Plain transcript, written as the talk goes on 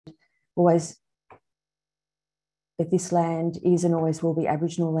always, that this land is and always will be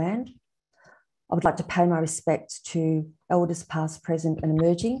Aboriginal land. I would like to pay my respects to elders past, present and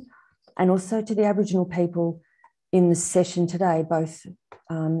emerging, and also to the Aboriginal people in the session today, both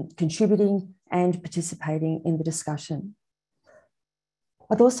contributing and participating in the discussion.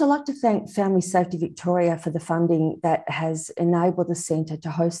 I'd also like to thank Family Safety Victoria for the funding that has enabled the centre to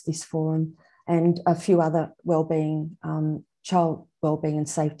host this forum and a few other child wellbeing and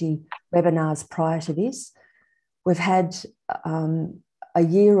safety webinars prior to this. We've had a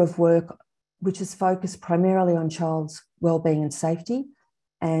year of work which is focused primarily on child's wellbeing and safety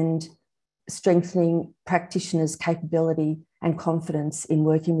and strengthening practitioners' capability and confidence in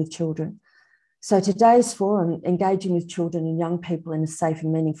working with children. So today's forum, engaging with children and young people in a safe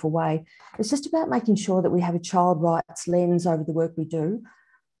and meaningful way, is just about making sure that we have a child rights lens over the work we do,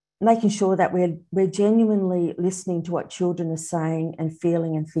 making sure that we're genuinely listening to what children are saying and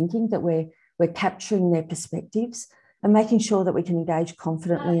feeling and thinking, that we're capturing their perspectives, and making sure that we can engage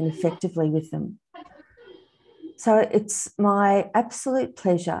confidently and effectively with them. So it's my absolute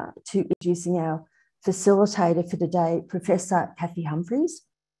pleasure to introducing our facilitator for today, Professor Cathy Humphreys.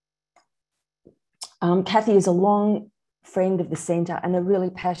 Cathy is a long friend of the centre and a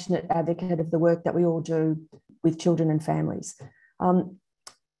really passionate advocate of the work that we all do with children and families.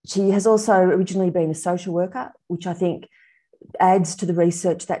 She has also originally been a social worker, which I think adds to the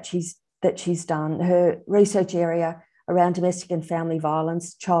research that she's done. Her research area around domestic and family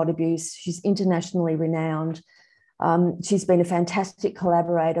violence, child abuse, she's internationally renowned. She's been a fantastic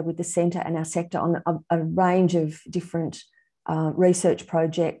collaborator with the centre and our sector on a range of different research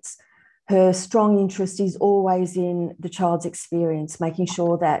projects. Her strong interest is always in the child's experience, making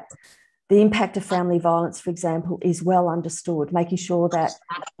sure that the impact of family violence, for example, is well understood, making sure that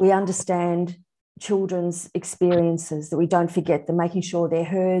we understand children's experiences, that we don't forget them, making sure they're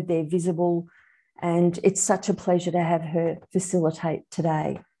heard, they're visible. And it's such a pleasure to have her facilitate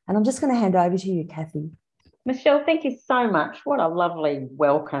today. And I'm just going to hand over to you, Cathy. Michelle, thank you so much. What a lovely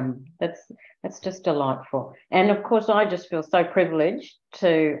welcome. That's just delightful. And of course, I just feel so privileged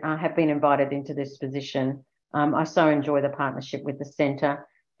to have been invited into this position. I so enjoy the partnership with the centre,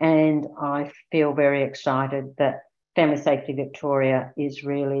 and I feel very excited that Family Safety Victoria is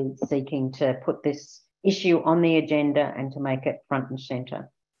really seeking to put this issue on the agenda and to make it front and centre.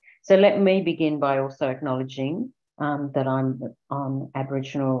 So let me begin by also acknowledging that I'm on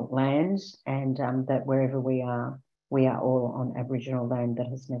Aboriginal lands, and that wherever we are all on Aboriginal land that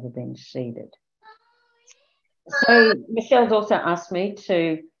has never been ceded. So Michelle's also asked me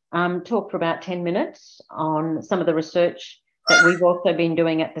to talk for about 10 minutes on some of the research that we've also been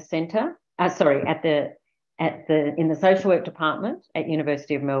doing at the centre, in the social work department at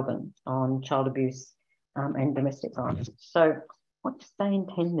University of Melbourne on child abuse and domestic violence. So what to say in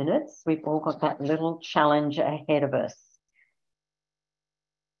 10 minutes? We've all got that little challenge ahead of us.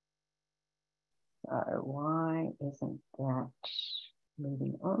 So why isn't that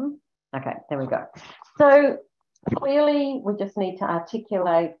moving on? Okay, there we go. So clearly we just need to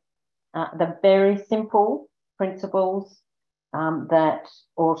articulate the very simple principles that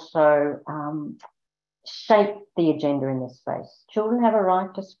also shape the agenda in this space. Children have a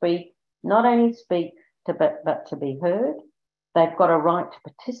right to speak, not only speak, but to be heard. They've got a right to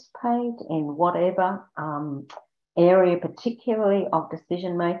participate in whatever area, particularly of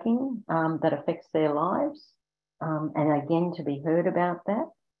decision-making that affects their lives, and again, to be heard about that.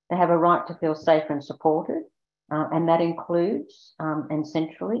 They have a right to feel safe and supported, and that includes, and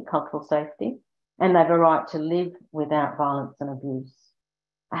centrally, cultural safety, and they have a right to live without violence and abuse.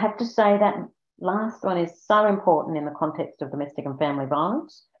 I have to say that last one is so important in the context of domestic and family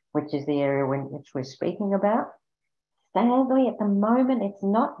violence, which is the area which we're speaking about. Sadly, at the moment, it's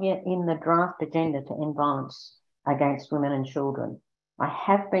not yet in the draft agenda to end violence against women and children. I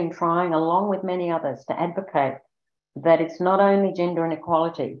have been trying, along with many others, to advocate that it's not only gender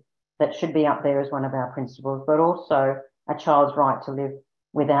inequality that should be up there as one of our principles, but also a child's right to live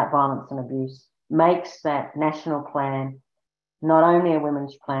without violence and abuse makes that national plan not only a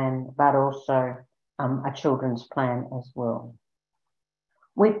women's plan, but also a children's plan as well.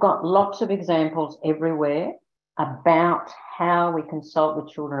 We've got lots of examples everywhere about how we consult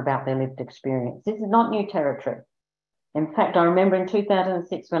with children about their lived experience. This is not new territory. In fact, I remember in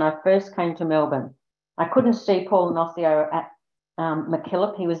 2006 when I first came to Melbourne, I couldn't see Paul Nocio at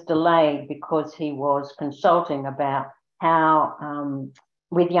MacKillop. He was delayed because he was consulting about how,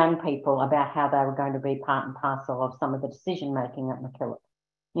 with young people, about how they were going to be part and parcel of some of the decision making at MacKillop.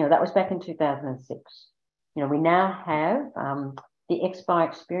 You know, that was back in 2006. You know, we now have the X by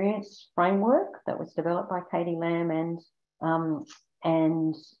Experience framework that was developed by Katie Lamb and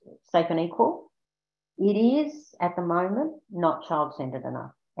and safe and equal. It is, at the moment, not child-centred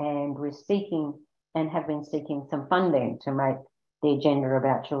enough. And we're seeking and have been seeking some funding to make the agenda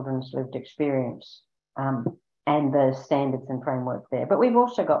about children's lived experience and the standards and framework there. But we've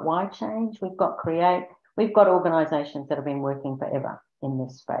also got Why Change, we've got Create, we've got organisations that have been working forever in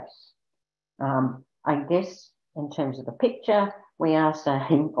this space. I guess in terms of the picture, we are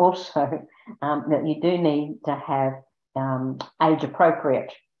saying also that you do need to have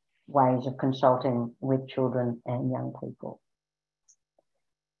age-appropriate ways of consulting with children and young people.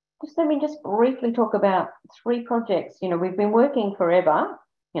 Let me just briefly talk about 3 projects. You know, we've been working forever.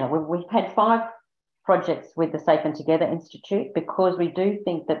 You know, we've had 5 projects with the Safe and Together Institute because we do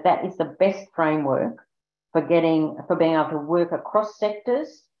think that that is the best framework for being able to work across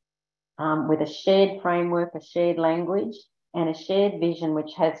sectors with a shared framework, a shared language, and a shared vision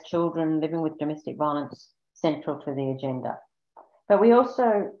which has children living with domestic violence central to the agenda. But we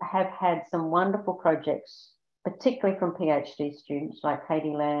also have had some wonderful projects, particularly from PhD students like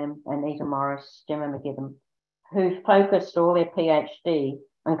Katie Lamb, Anita Morris, Gemma McGibbon, who focused all their PhD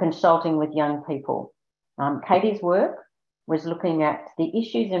on consulting with young people. Katie's work was looking at the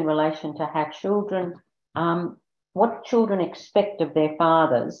issues in relation to how children, what children expect of their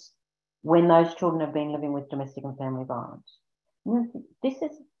fathers when those children have been living with domestic and family violence. This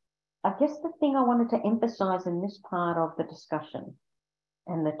is, I guess, the thing I wanted to emphasise in this part of the discussion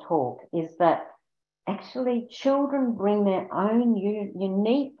and the talk is that actually children bring their own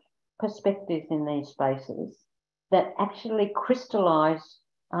unique perspectives in these spaces that actually crystallise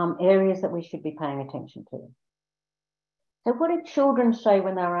areas that we should be paying attention to. So what did children say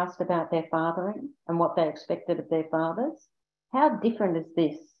when they were asked about their fathering and what they expected of their fathers? How different is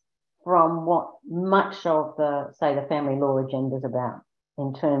this from what much of the, say, the family law agenda is about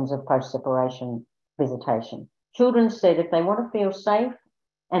in terms of post-separation visitation? Children said if they want to feel safe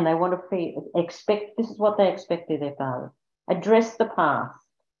and they want to expect, this is what they expect of their fathers: address the past,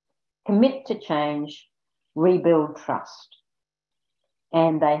 commit to change, rebuild trust.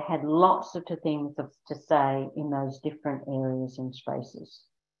 And they had lots of things to say in those different areas and spaces.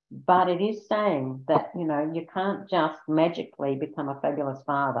 But it is saying that, you know, you can't just magically become a fabulous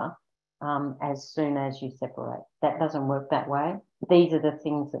father as soon as you separate. That doesn't work that way. These are the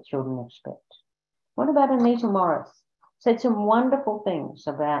things that children expect. What about Anita Morris? Said some wonderful things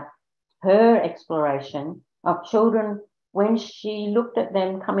about her exploration of children when she looked at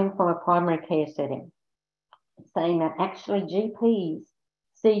them coming from a primary care setting, saying that actually GPs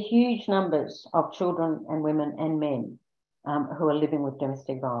see huge numbers of children and women and men who are living with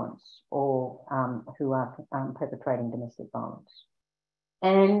domestic violence or who are perpetrating domestic violence.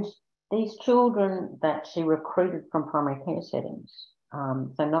 And these children that she recruited from primary care settings,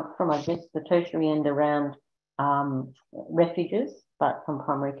 so not from, I guess, the tertiary end around refuges, but from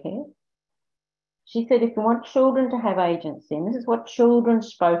primary care. She said, if you want children to have agency, and this is what children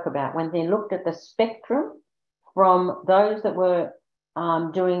spoke about when they looked at the spectrum from those that were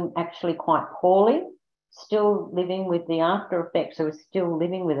doing actually quite poorly, still living with the after effects, who were still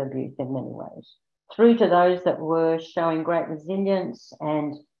living with abuse in many ways, through to those that were showing great resilience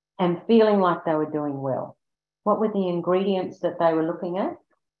and feeling like they were doing well. What were the ingredients that they were looking at?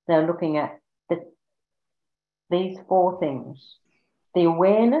 They were looking at these 4 things: the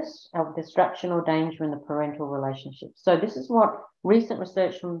awareness of destruction or danger in the parental relationship. So this is what recent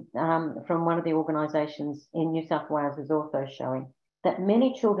research from one of the organisations in New South Wales is also showing, that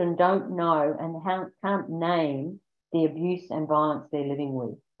many children don't know and can't name the abuse and violence they're living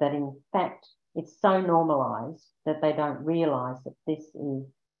with, that in fact it's so normalised that they don't realise that this is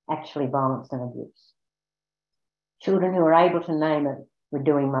actually violence and abuse. Children who are able to name it were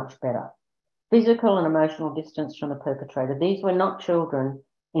doing much better. Physical and emotional distance from the perpetrator. These were not children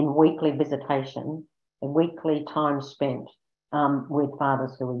in weekly visitation, a weekly time spent with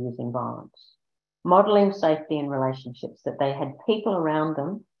fathers who were using violence. Modelling safety in relationships, that they had people around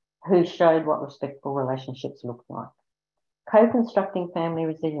them who showed what respectful relationships looked like. Co-constructing family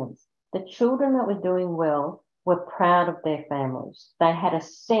resilience. The children that were doing well were proud of their families. They had a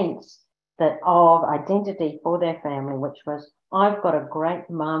sense of identity for their family, which was, I've got a great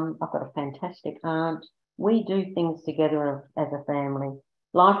mum, I've got a fantastic aunt, we do things together as a family.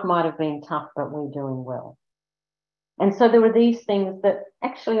 Life might have been tough, but we're doing well. And so there were these things that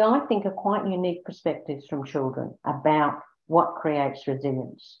actually I think are quite unique perspectives from children about what creates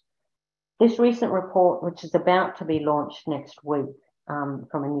resilience. This recent report, which is about to be launched next week from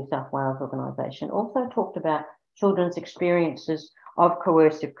a New South Wales organisation, also talked about children's experiences of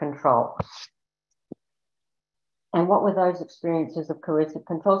coercive control. And what were those experiences of coercive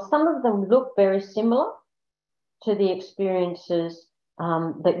control? Some of them look very similar to the experiences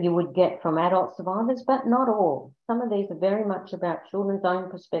that you would get from adult survivors, but not all. Some of these are very much about children's own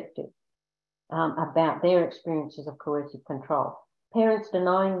perspective, about their experiences of coercive control. Parents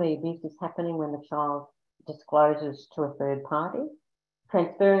denying the abuse is happening when the child discloses to a third party,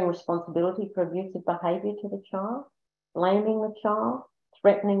 transferring responsibility for abusive behaviour to the child, blaming the child,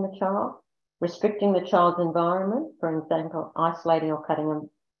 threatening the child, restricting the child's environment, for example, isolating or cutting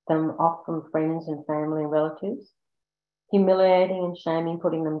them off from friends and family and relatives, humiliating and shaming,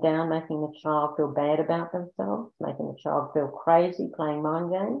 putting them down, making the child feel bad about themselves, making the child feel crazy, playing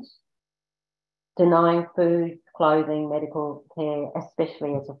mind games, denying food, clothing, medical care,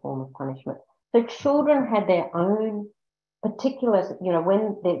 especially as a form of punishment. So children had their own particulars, you know,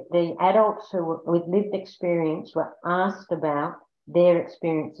 when the adults who were with lived experience were asked about their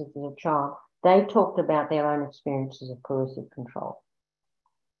experiences as a child, they talked about their own experiences of coercive control.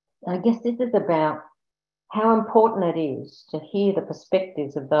 I guess this is about how important it is to hear the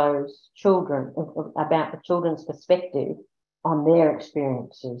perspectives of those children, about the children's perspective on their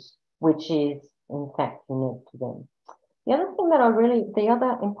experiences, which is in fact unique to them. The other thing that the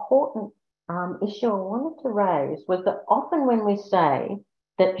other important issue I wanted to raise was that often when we say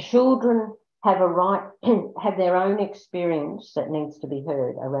that children have a right, have their own experience that needs to be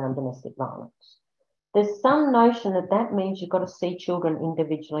heard around domestic violence, there's some notion that that means you've got to see children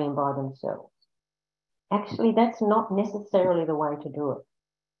individually and by themselves. Actually, that's not necessarily the way to do it.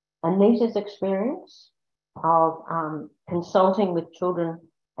 Anita's experience of consulting with children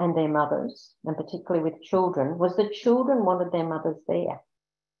and their mothers, and particularly with children, was that children wanted their mothers there.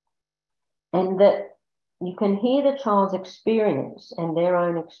 And that you can hear the child's experience and their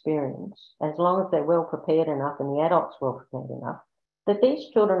own experience, as long as they're well prepared enough and the adult's well prepared enough, that these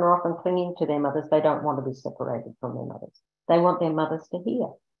children are often clinging to their mothers. They don't want to be separated from their mothers. They want their mothers to hear.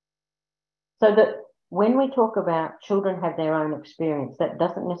 So that when we talk about children have their own experience, that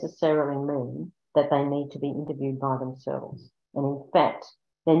doesn't necessarily mean that they need to be interviewed by themselves. And in fact,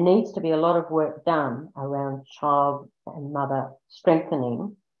 there needs to be a lot of work done around child and mother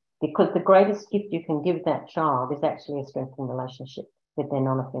strengthening, because the greatest gift you can give that child is actually a strengthening relationship with their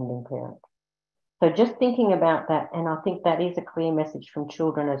non-offending parent. So just thinking about that, and I think that is a clear message from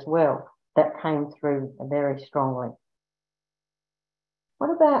children as well that came through very strongly.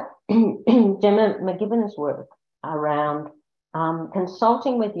 What about Gemma McGibbon's work around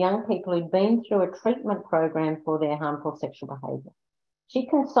consulting with young people who'd been through a treatment program for their harmful sexual behaviour? She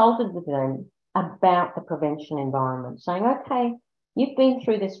consulted with them about the prevention environment, saying, okay, you've been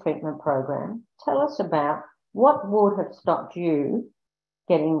through this treatment program. Tell us about what would have stopped you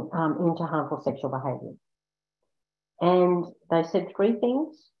getting into harmful sexual behaviour. And they said 3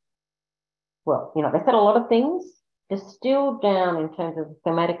 things. Well, you know, they said a lot of things. Distilled down in terms of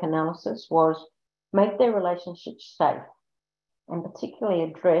thematic analysis was make their relationships safe, and particularly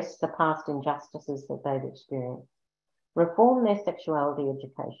address the past injustices that they've experienced, reform their sexuality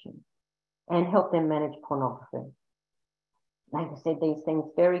education, and help them manage pornography. They said these things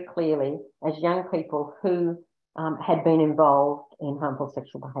very clearly as young people who had been involved in harmful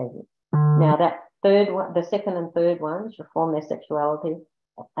sexual behaviour. Now that third one, the second and third ones, reform their sexuality,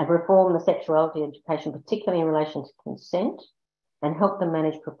 and reform the sexuality education, particularly in relation to consent, and help them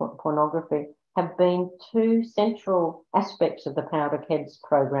manage pornography, have been 2 central aspects of the Power to Kids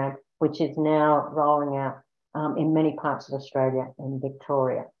program, which is now rolling out in many parts of Australia and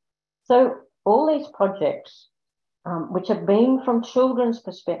Victoria. So all these projects, which have been from children's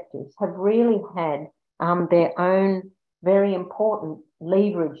perspectives, have really had their own very important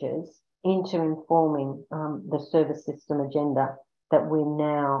leverages into informing the service system agenda that we're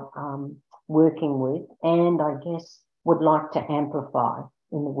now working with, and I guess would like to amplify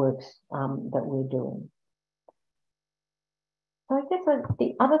in the works that we're doing. So I guess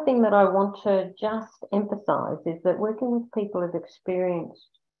the other thing that I want to just emphasise is that working with people who've experienced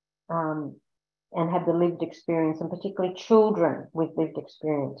and have the lived experience, and particularly children with lived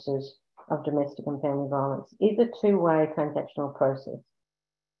experiences of domestic and family violence, is a 2-way transactional process.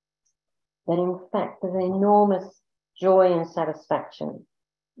 That in fact there's enormous joy and satisfaction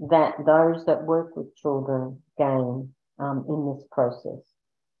that those that work with children gain in this process.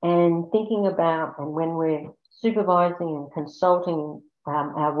 And thinking about, and when we're supervising and consulting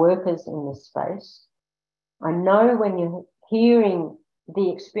our workers in this space, I know when you're hearing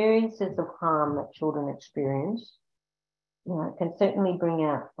the experiences of harm that children experience, you know, it can certainly bring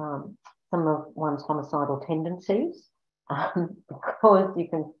out some of one's homicidal tendencies because you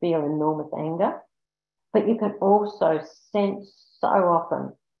can feel enormous anger. But you can also sense so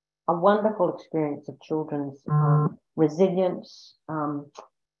often a wonderful experience of children's resilience.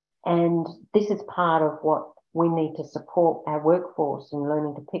 And this is part of what we need to support our workforce in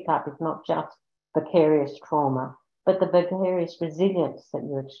learning to pick up is not just vicarious trauma, but the vicarious resilience that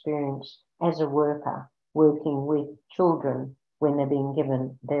you experience as a worker working with children when they're being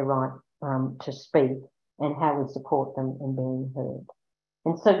given their right to speak, and how we support them in being heard.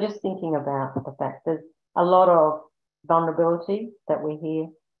 And so just thinking about the fact there's a lot of vulnerability that we hear,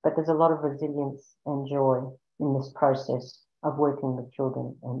 but there's a lot of resilience and joy in this process of working with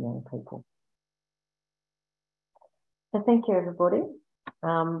children and young people. So thank you, everybody.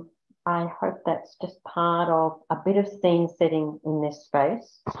 I hope that's just part of a bit of scene setting in this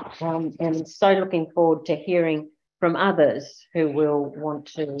space. And so looking forward to hearing from others who will want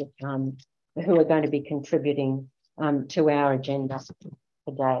to, who are going to be contributing to our agenda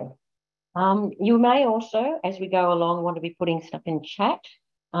today. You may also, as we go along, want to be putting stuff in chat.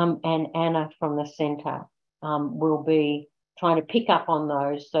 And Anna from the centre will be trying to pick up on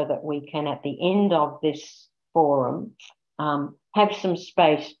those so that we can, at the end of this forum, have some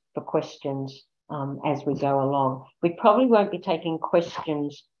space for questions as we go along. We probably won't be taking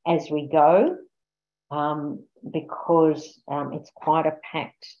questions as we go because it's quite a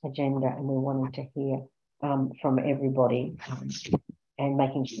packed agenda, and we're wanting to hear from everybody and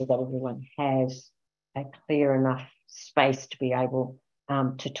making sure that everyone has a clear enough space to be able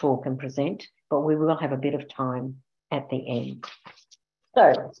to talk and present, but we will have a bit of time at the end.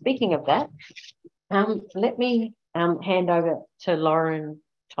 So speaking of that, let me hand over to Lauren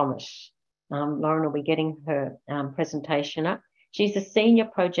Thomas. Lauren will be getting her presentation up. She's a Senior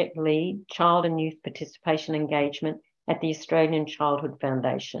Project Lead, Child and Youth Participation Engagement at the Australian Childhood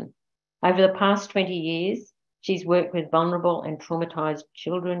Foundation. Over the past 20 years, she's worked with vulnerable and traumatised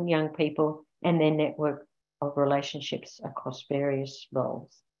children, young people, and their network of relationships across various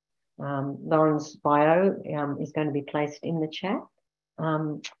roles. Lauren's bio is going to be placed in the chat.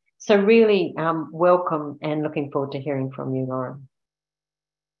 So really welcome and looking forward to hearing from you, Lauren.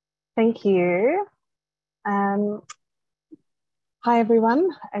 Thank you. Hi,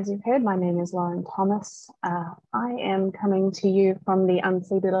 everyone. As you've heard, my name is Lauren Thomas. I am coming to you from the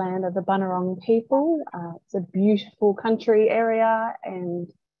unceded land of the Bunurong people. It's a beautiful country area, and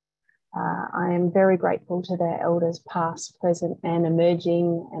I am very grateful to their elders past, present and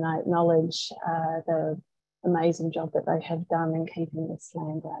emerging, and I acknowledge the amazing job that they have done in keeping this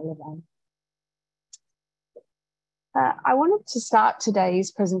land that I live on. I wanted to start today's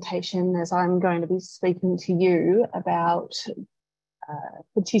presentation as I'm going to be speaking to you about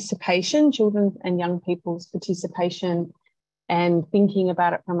participation, children and young people's participation, and thinking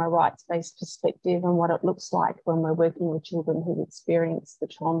about it from a rights-based perspective and what it looks like when we're working with children who've experienced the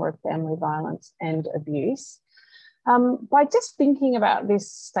trauma of family violence and abuse. By just thinking about this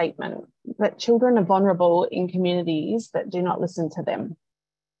statement, that children are vulnerable in communities that do not listen to them.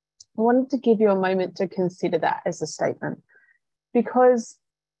 I wanted to give you a moment to consider that as a statement, because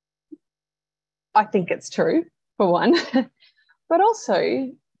I think it's true, for one, but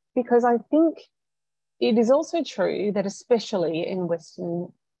also because I think it is also true that, especially in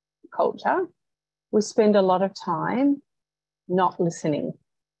Western culture, we spend a lot of time not listening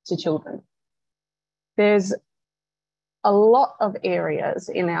to children. There's a lot of areas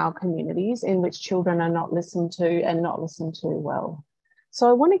in our communities in which children are not listened to and not listened to well. So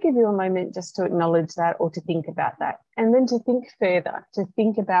I want to give you a moment just to acknowledge that, or to think about that, and then to think further, to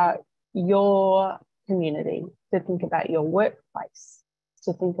think about your community, to think about your workplace,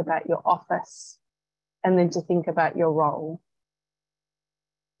 to think about your office, and then to think about your role.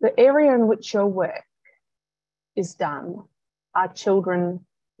 The area in which your work is done, are children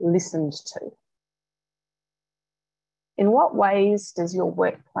listened to? In what ways does your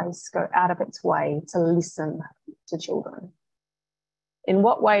workplace go out of its way to listen to children? In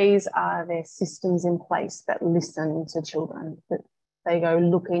what ways are there systems in place that listen to children, that they go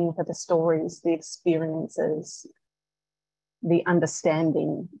looking for the stories, the experiences, the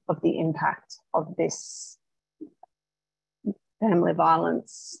understanding of the impact of this family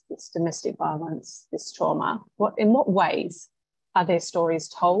violence, this domestic violence, this trauma? In what ways are their stories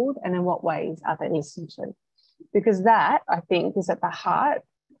told, and in what ways are they listened to? Because that, I think, is at the heart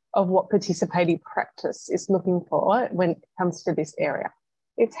of what participative practice is looking for when it comes to this area.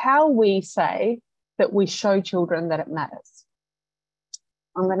 It's how we say that we show children that it matters.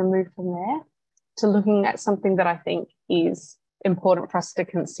 I'm going to move from there to looking at something that I think is important for us to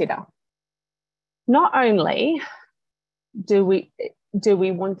consider. Not only do we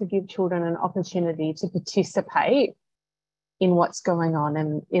want to give children an opportunity to participate in what's going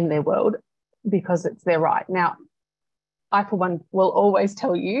on in their world because it's their right. Now, I, for one, will always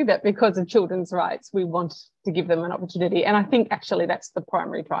tell you that because of children's rights, we want to give them an opportunity. And I think actually that's the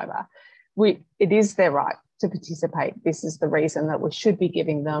primary driver. It is their right to participate. This is the reason that we should be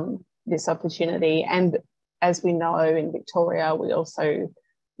giving them this opportunity. And as we know, in Victoria, we also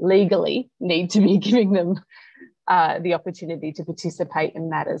legally need to be giving them the opportunity to participate in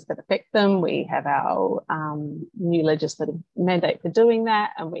matters that affect them. We have our new legislative mandate for doing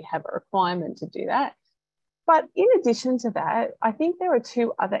that, and we have a requirement to do that. But in addition to that, I think there are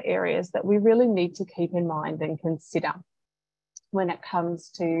two other areas that we really need to keep in mind and consider when it comes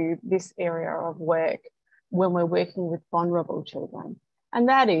to this area of work when we're working with vulnerable children. And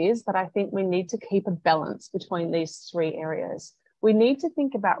that is that I think we need to keep a balance between these three areas. We need to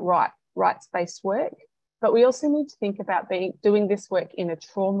think about rights-based work, but we also need to think about doing this work in a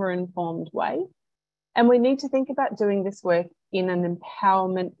trauma-informed way. And we need to think about doing this work in an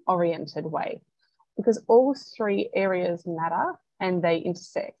empowerment-oriented way, because all three areas matter and they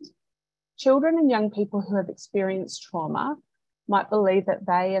intersect. Children and young people who have experienced trauma might believe that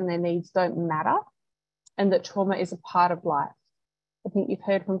they and their needs don't matter and that trauma is a part of life. I think you've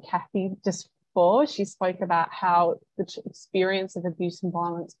heard from Cathy just before. She spoke about how the experience of abuse and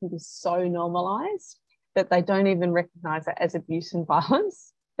violence can be so normalised that they don't even recognise it as abuse and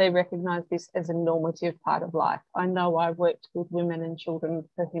violence. They recognise this as a normative part of life. I know I've worked with women and children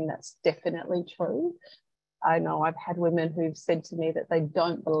for whom that's definitely true. I know I've had women who've said to me that they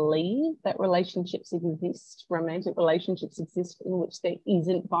don't believe that relationships exist, romantic relationships exist in which there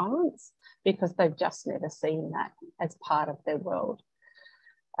isn't violence, because they've just never seen that as part of their world.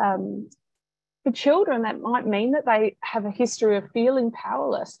 For children, that might mean that they have a history of feeling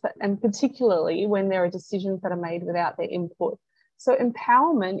powerless, and particularly when there are decisions that are made without their input. So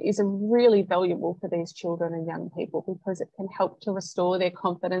empowerment is really valuable for these children and young people, because it can help to restore their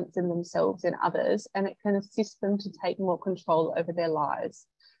confidence in themselves and others, and it can assist them to take more control over their lives.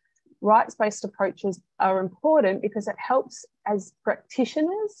 Rights-based approaches are important because it helps as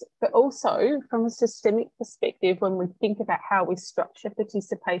practitioners, but also from a systemic perspective, when we think about how we structure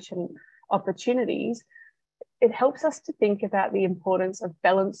participation opportunities, it helps us to think about the importance of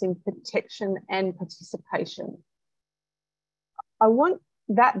balancing protection and participation. I want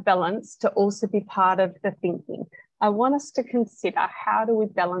that balance to also be part of the thinking. I want us to consider, how do we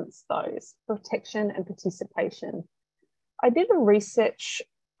balance those, protection and participation? I did a research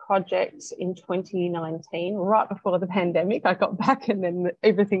project in 2019, right before the pandemic. I got back and then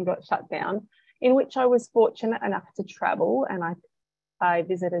everything got shut down, in which I was fortunate enough to travel, and I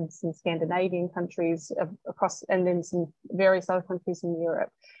visited some Scandinavian countries across, and then some various other countries in Europe.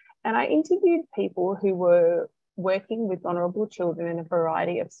 And I interviewed people who were working with vulnerable children in a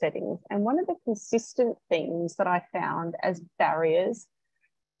variety of settings. And one of the consistent things that I found as barriers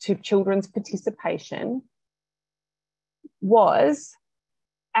to children's participation was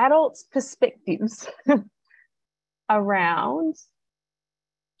adults' perspectives around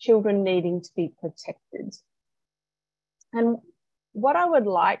children needing to be protected. And what I would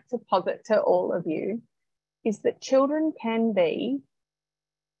like to posit to all of you is that children can be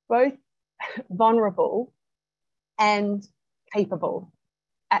both vulnerable and capable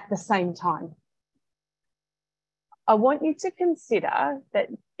at the same time. I want you to consider that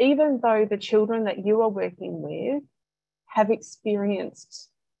even though the children that you are working with have experienced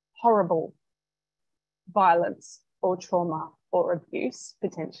horrible violence or trauma or abuse,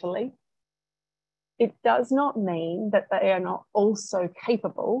 potentially, it does not mean that they are not also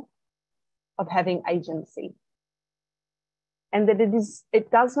capable of having agency. And that it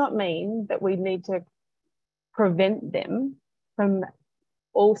does not mean that we need to prevent them from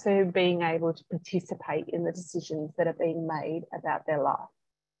also being able to participate in the decisions that are being made about their life.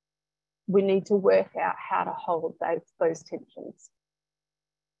 We need to work out how to hold those tensions.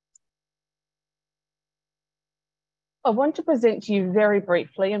 I want to present to you very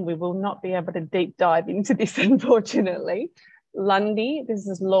briefly, and we will not be able to deep dive into this, unfortunately. Lundy, this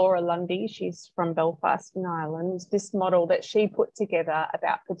is Laura Lundy, she's from Belfast in Ireland. This model that she put together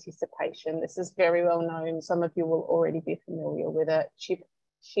about participation, this is very well known. Some of you will already be familiar with it.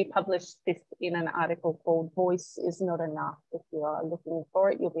 She published this in an article called Voice is Not Enough. If you are looking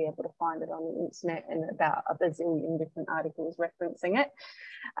for it, you'll be able to find it on the internet, and about a bazillion different articles referencing it,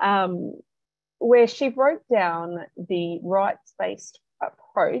 where she broke down the rights-based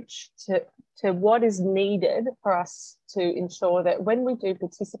approach to what is needed for us to ensure that when we do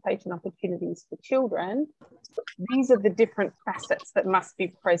participation opportunities for children, these are the different facets that must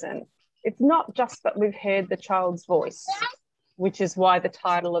be present. It's not just that we've heard the child's voice, which is why the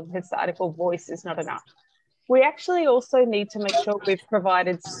title of this article, Voice is Not Enough. We actually also need to make sure we've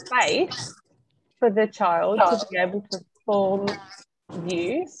provided space for the child to be able to form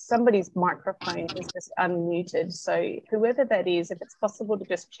you. Somebody's microphone is just unmuted. So whoever that is, if it's possible to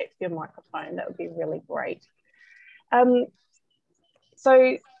just check your microphone, that would be really great.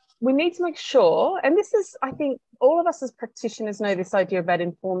 So we need to make sure, and this is, I think all of us as practitioners know this idea about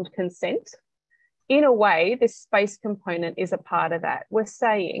informed consent. In a way, this space component is a part of that. We're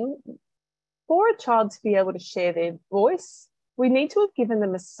saying for a child to be able to share their voice, we need to have given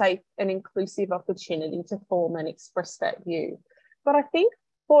them a safe and inclusive opportunity to form and express that view. But I think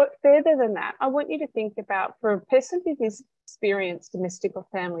further than that, I want you to think about, for a person who has experienced domestic or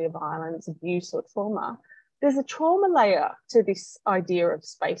family violence, abuse or trauma, there's a trauma layer to this idea of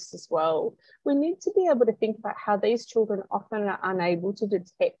space as well. We need to be able to think about how these children often are unable to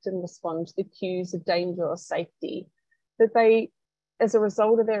detect and respond to the cues of danger or safety, that they, as a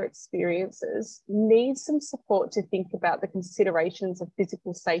result of their experiences, need some support to think about the considerations of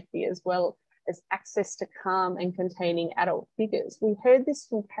physical safety as well as access to calm and containing adult figures. We heard this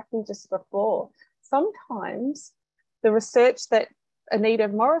from Cathy just before. Sometimes the research that Anita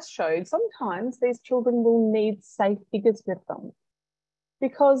Morris showed, sometimes these children will need safe figures with them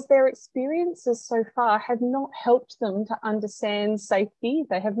because their experiences so far have not helped them to understand safety.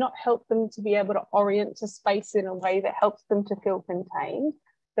 They have not helped them to be able to orient to space in a way that helps them to feel contained.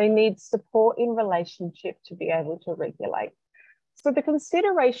 They need support in relationship to be able to regulate. So the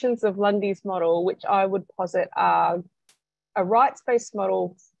considerations of Lundy's model, which I would posit are a rights-based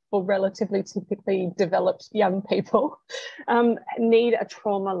model for relatively typically developed young people, need a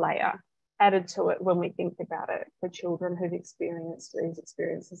trauma layer added to it when we think about it for children who've experienced these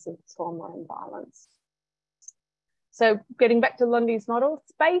experiences of trauma and violence. So getting back to Lundy's model,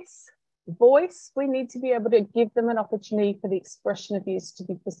 space, voice, we need to be able to give them an opportunity for the expression of use to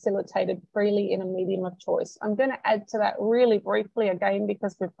be facilitated freely in a medium of choice. I'm going to add to that really briefly again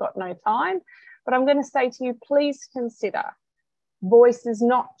because we've got no time, but I'm going to say to you, please consider voice is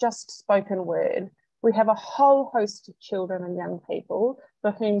not just spoken word. We have a whole host of children and young people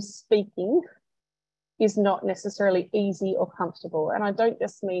for whom speaking is not necessarily easy or comfortable. And I don't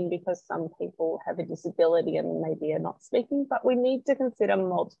just mean because some people have a disability and maybe are not speaking, but we need to consider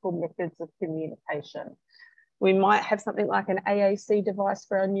multiple methods of communication. We might have something like an AAC device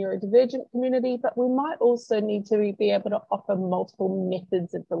for our neurodivergent community, but we might also need to be able to offer multiple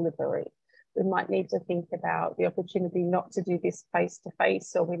methods of delivery. We might need to think about the opportunity not to do this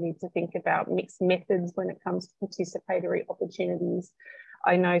face-to-face, or we need to think about mixed methods when it comes to participatory opportunities.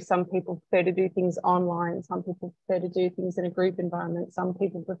 I know some people prefer to do things online, some people prefer to do things in a group environment, some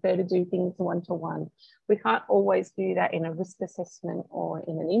people prefer to do things one-to-one. We can't always do that in a risk assessment or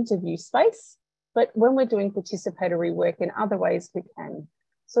in an interview space, but when we're doing participatory work in other ways, we can.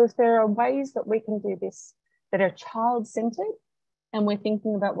 So if there are ways that we can do this that are child-centered, and we're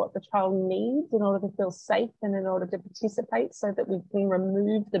thinking about what the child needs in order to feel safe and in order to participate so that we can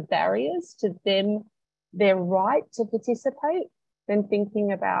remove the barriers to them, their right to participate, then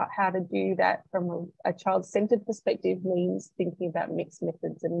thinking about how to do that from a child-centered perspective means thinking about mixed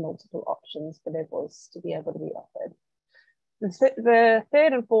methods and multiple options for their voice to be able to be offered. The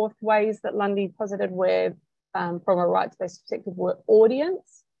third and fourth ways that Lundy posited were, from a rights-based perspective, were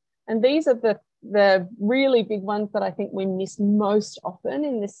audience. And these are the really big ones that I think we miss most often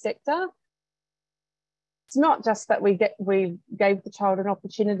in this sector. It's not just that we gave the child an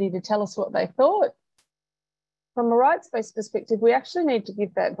opportunity to tell us what they thought. From a rights-based perspective, we actually need to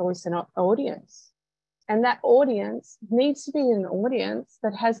give that voice an audience. And that audience needs to be an audience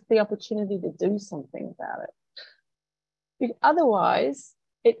that has the opportunity to do something about it. Because otherwise,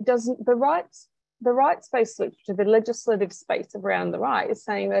 it doesn't, the rights-based literature, the legislative space around the right is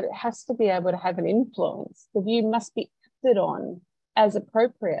saying that it has to be able to have an influence. The view must be acted on as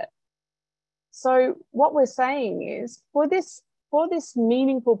appropriate. So what we're saying is for this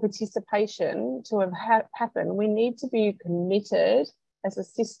meaningful participation to have happened, we need to be committed as a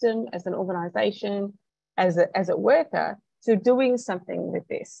system, as an organisation, as a worker to doing something with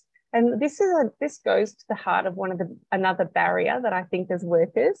this. And this goes to the heart of another barrier that I think as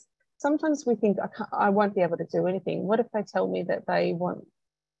workers. Sometimes we think, I won't be able to do anything. What if they tell me that they want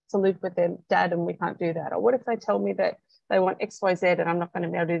to live with their dad and we can't do that? Or what if they tell me that they want X, Y, Z and I'm not going to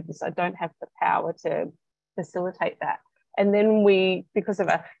be able to do this? I don't have the power to facilitate that. And then because of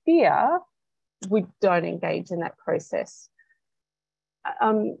our fear, we don't engage in that process.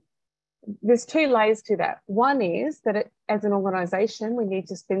 There's two layers to that. One is that as an organisation, we need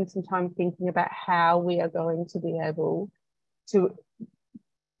to spend some time thinking about how we are going to be able to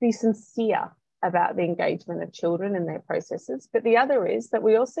be sincere about the engagement of children and their processes. But the other is that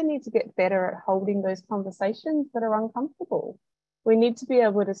we also need to get better at holding those conversations that are uncomfortable. We need to be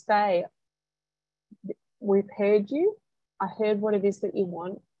able to say, we've heard you. I heard what it is that you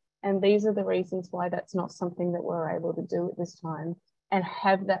want, and these are the reasons why that's not something that we're able to do at this time, and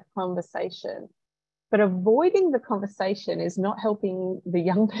have that conversation. But avoiding the conversation is not helping the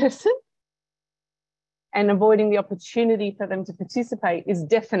young person, and avoiding the opportunity for them to participate is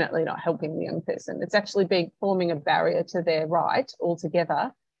definitely not helping the young person. It's actually forming a barrier to their right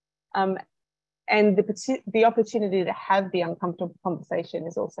altogether. And the opportunity to have the uncomfortable conversation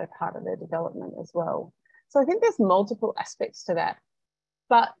is also part of their development as well. So I think there's multiple aspects to that.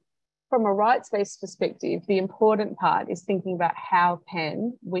 But from a rights-based perspective, the important part is thinking about how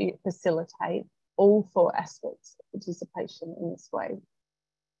can we facilitate all 4 aspects of participation in this way.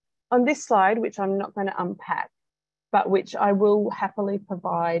 On this slide, which I'm not going to unpack, but which I will happily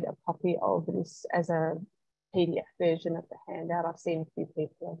provide a copy of this as a PDF version of the handout. I've seen a few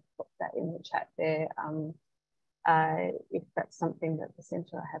people have put that in the chat there. If that's something that the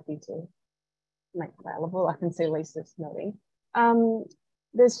centre are happy to make available. I can see Lisa's nodding.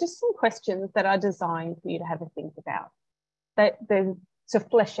 There's just some questions that are designed for you to have a think about. To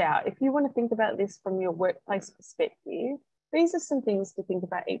flesh out, if you want to think about this from your workplace perspective, these are some things to think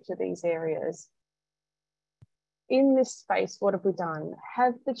about each of these areas. In this space, what have we done?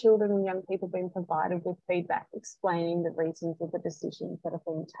 Have the children and young people been provided with feedback explaining the reasons of the decisions that have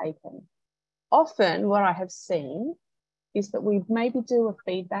been taken? Often what I have seen is that we maybe do a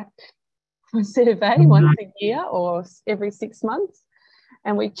feedback survey once a year or every 6 months,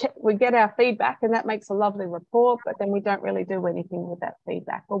 and we get our feedback, and that makes a lovely report, but then we don't really do anything with that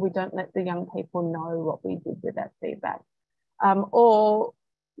feedback, or we don't let the young people know what we did with that feedback. Or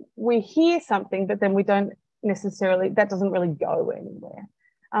we hear something, but then we don't necessarily, that doesn't really go anywhere.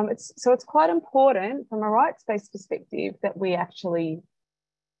 So it's quite important from a rights-based perspective that we actually,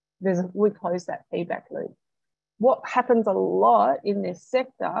 we close that feedback loop. What happens a lot in this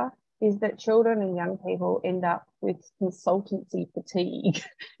sector is that children and young people end up with consultancy fatigue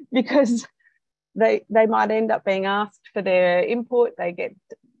because they might end up being asked for their input.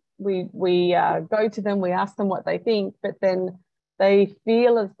 We go to them, we ask them what they think, but then they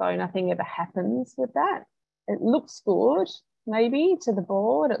feel as though nothing ever happens with that. It looks good, maybe, to the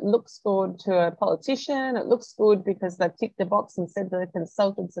board. It looks good to a politician. It looks good because they've ticked the box and said they've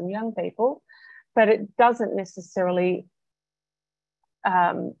consulted some young people, but it doesn't necessarily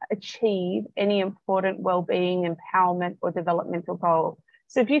achieve any important wellbeing, empowerment, or developmental goal.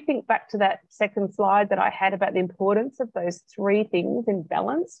 So if you think back to that second slide that I had about the importance of those 3 things in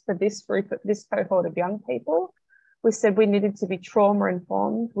balance for this group, this cohort of young people, we said we needed to be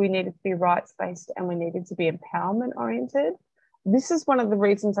trauma-informed, we needed to be rights-based, and we needed to be empowerment-oriented. This is one of the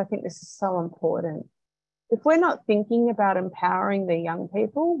reasons I think this is so important. If we're not thinking about empowering the young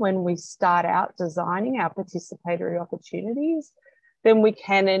people when we start out designing our participatory opportunities, then we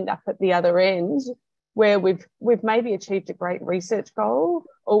can end up at the other end where we've maybe achieved a great research goal,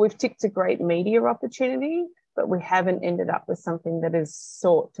 or we've ticked a great media opportunity, but we haven't ended up with something that is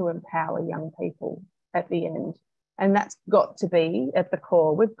sought to empower young people at the end. And that's got to be at the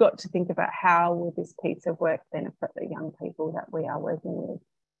core. We've got to think about how will this piece of work benefit the young people that we are working with.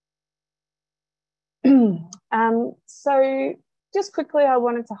 So just quickly, I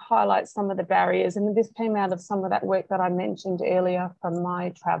wanted to highlight some of the barriers, and this came out of some of that work that I mentioned earlier from my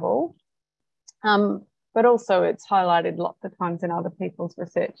travel. But also it's highlighted lots of times in other people's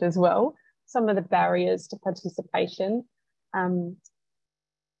research as well, some of the barriers to participation.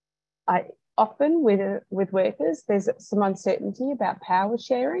 Often with workers, there's some uncertainty about power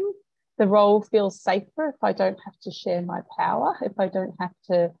sharing. The role feels safer if I don't have to share my power, if I don't have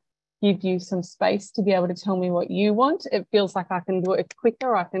to give you some space to be able to tell me what you want. It feels like I can do it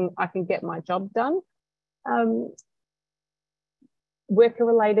quicker, I can get my job done.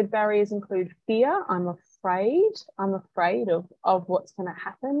 Worker-related barriers include fear. I'm afraid of what's going to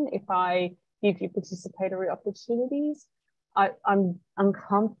happen if I give you participatory opportunities. I'm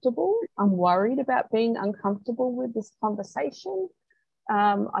uncomfortable. I'm worried about being uncomfortable with this conversation.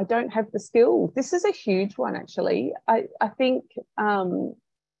 I don't have the skills. This is a huge one, actually. I think more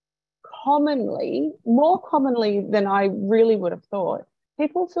commonly than I really would have thought,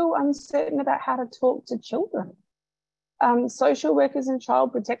 people feel uncertain about how to talk to children. Social workers and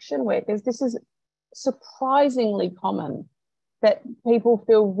child protection workers, this is surprisingly common, that people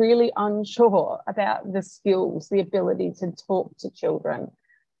feel really unsure about the skills, the ability to talk to children,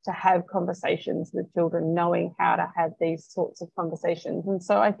 to have conversations with children, knowing how to have these sorts of conversations. And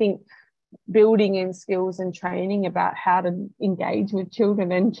so I think building in skills and training about how to engage with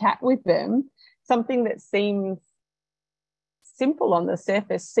children and chat with them, something that seems simple on the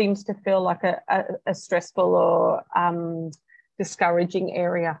surface seems to feel like a stressful or discouraging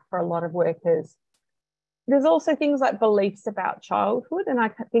area for a lot of workers. there's also things like beliefs about childhood. And I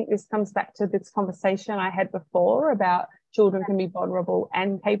think this comes back to this conversation I had before about children can be vulnerable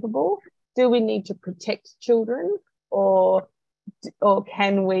and capable. Do we need to protect children, or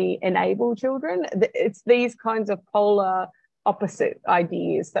can we enable children? It's these kinds of polar opposite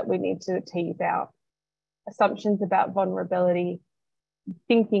ideas that we need to tease out. Assumptions about vulnerability,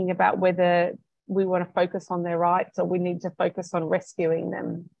 thinking about whether we want to focus on their rights or we need to focus on rescuing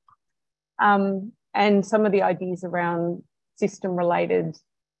them. And some of the ideas around system-related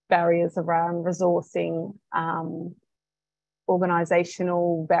barriers around resourcing,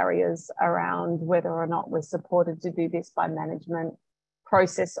 organisational barriers around whether or not we're supported to do this by management,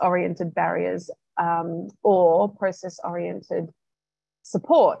 process-oriented barriers, or process-oriented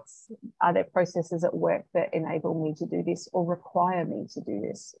supports. Are there processes at work that enable me to do this or require me to do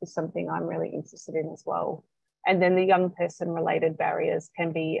this, is something I'm really interested in as well. And then the young person related barriers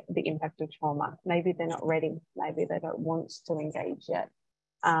can be the impact of trauma. Maybe they're not ready, maybe they don't want to engage yet,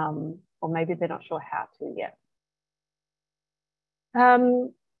 or maybe they're not sure how to yet.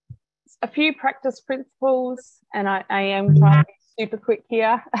 A few practice principles, and I am trying to be super quick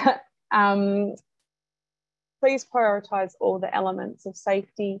here. Please prioritise all the elements of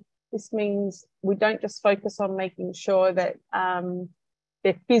safety. This means we don't just focus on making sure that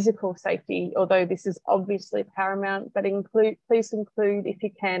their physical safety, although this is obviously paramount, but please include, if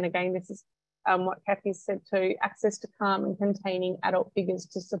you can, again, this is what Cathy said too, access to calm and containing adult figures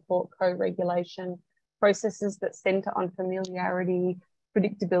to support co-regulation, processes that centre on familiarity,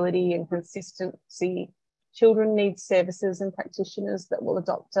 predictability and consistency. Children need services and practitioners that will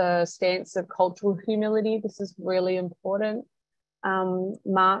adopt a stance of cultural humility. This is really important.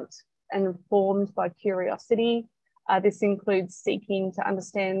 Marked and informed by curiosity. This includes seeking to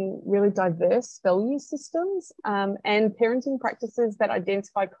understand really diverse value systems and parenting practices that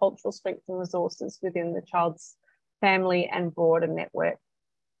identify cultural strengths and resources within the child's family and broader network.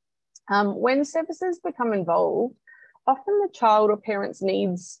 When services become involved, often the child or parent's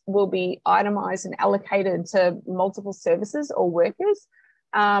needs will be itemised and allocated to multiple services or workers,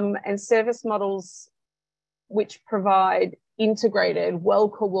 and service models which provide integrated,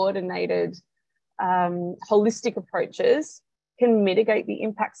 well-coordinated, holistic approaches can mitigate the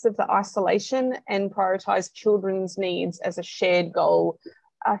impacts of the isolation and prioritise children's needs as a shared goal.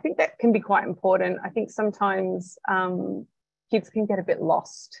 I think that can be quite important. I think sometimes kids can get a bit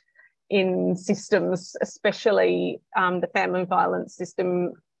lost in systems, especially the family violence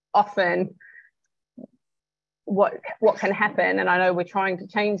system. Often what can happen, and I know we're trying to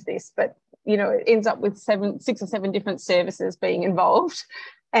change this, but you know, it ends up with 6 or 7 different services being involved,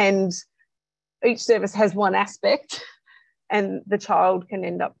 and each service has one aspect, and the child can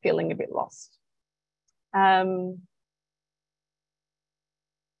end up feeling a bit lost.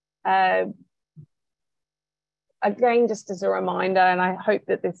 Again, just as a reminder, and I hope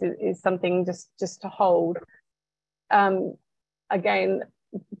that this is something just to hold, again,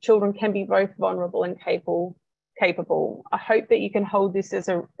 children can be both vulnerable and capable. I hope that you can hold this as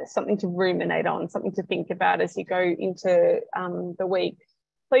something to ruminate on, something to think about as you go into the week.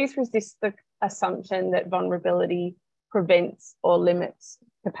 Please resist the assumption that vulnerability prevents or limits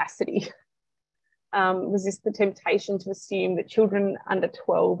capacity. Resist the temptation to assume that children under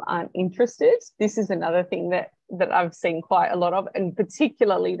 12 aren't interested. This is another thing that I've seen quite a lot of, and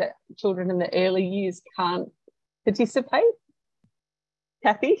particularly that children in the early years can't participate.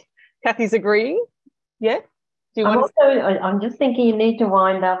 Cathy's agreeing. Yeah. Do you want I'm just thinking you need to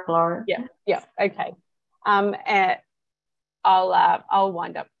wind up, Lauren. Yeah. Okay. I'll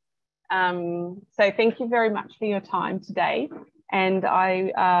wind up. So thank you very much for your time today. And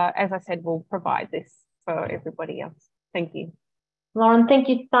I, as I said, will provide this for everybody else. Thank you. Lauren, thank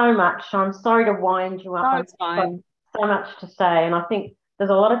you so much. I'm sorry to wind you up. No, it's fine. So much to say, and I think there's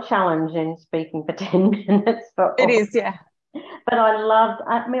a lot of challenge in speaking for 10 minutes. It is, yeah. But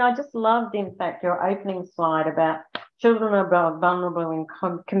I just loved, in fact, your opening slide about children are vulnerable in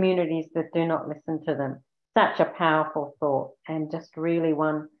communities that do not listen to them. Such a powerful thought, and just really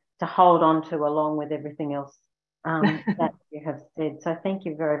one to hold on to along with everything else that you have said. So thank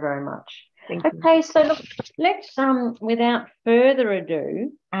you very, very much. Okay, so look, let's, without further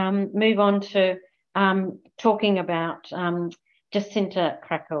ado, move on to talking about Jacinta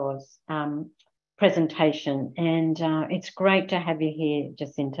Krakauer's presentation. And it's great to have you here,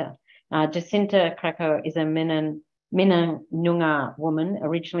 Jacinta. Jacinta Krakauer is a Minangkabau woman,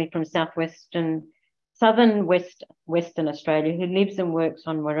 originally from southern Western Australia, who lives and works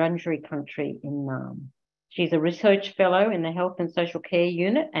on Wurundjeri country in Naarm. She's a research fellow in the Health and Social Care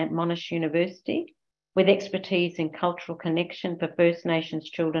Unit at Monash University, with expertise in cultural connection for First Nations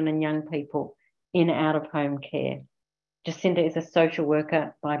children and young people in out-of-home care. Jacinta is a social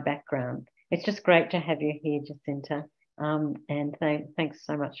worker by background. It's just great to have you here, Jacinta. And thanks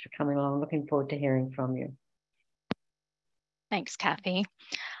so much for coming along. Looking forward to hearing from you. Thanks, Cathy.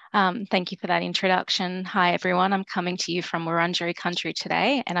 Thank you for that introduction. Hi, everyone. I'm coming to you from Wurundjeri country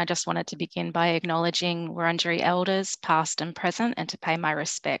today, and I just wanted to begin by acknowledging Wurundjeri elders, past and present, and to pay my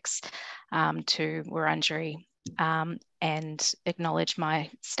respects to Wurundjeri and acknowledge my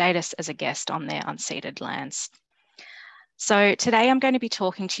status as a guest on their unceded lands. So today I'm going to be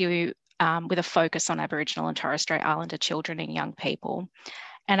talking to you with a focus on Aboriginal and Torres Strait Islander children and young people.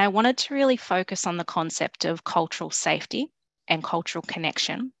 And I wanted to really focus on the concept of cultural safety and cultural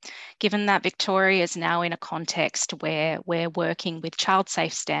connection, given that Victoria is now in a context where we're working with child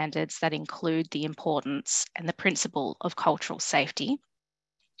safe standards that include the importance and the principle of cultural safety,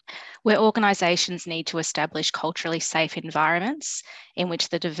 where organisations need to establish culturally safe environments in which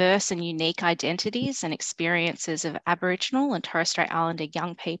the diverse and unique identities and experiences of Aboriginal and Torres Strait Islander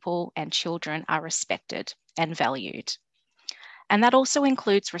young people and children are respected and valued. And that also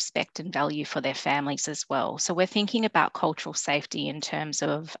includes respect and value for their families as well. So we're thinking about cultural safety in terms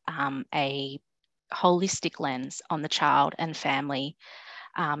of a holistic lens on the child and family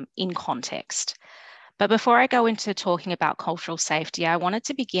in context. But before I go into talking about cultural safety, I wanted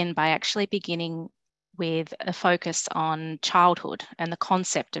to begin by actually beginning with a focus on childhood and the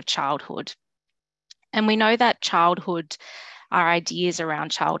concept of childhood. And we know that our ideas around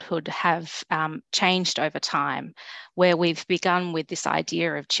childhood have changed over time, where we've begun with this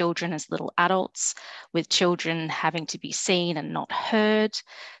idea of children as little adults, with children having to be seen and not heard,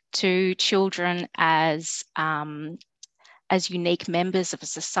 to children as unique members of a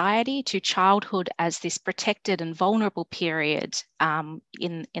society, to childhood as this protected and vulnerable period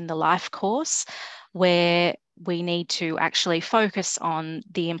in the life course, where we need to actually focus on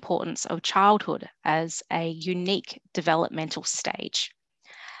the importance of childhood as a unique developmental stage.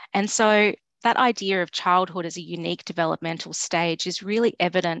 And so that idea of childhood as a unique developmental stage is really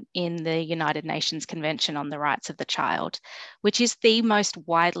evident in the United Nations Convention on the Rights of the Child, which is the most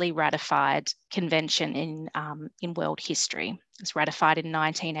widely ratified convention in world history. It was ratified in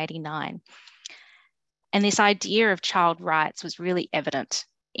 1989. And this idea of child rights was really evident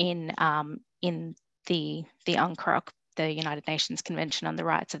in the UNCROC, the United Nations Convention on the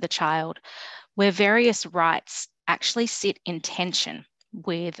Rights of the Child, where various rights actually sit in tension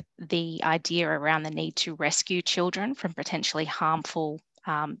with the idea around the need to rescue children from potentially harmful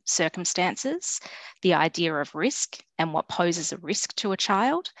circumstances, the idea of risk and what poses a risk to a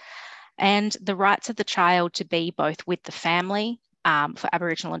child, and the rights of the child to be both with the family, for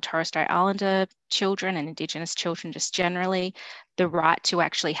Aboriginal and Torres Strait Islander children and Indigenous children just generally, the right to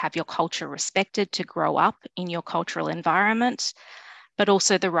actually have your culture respected, to grow up in your cultural environment, but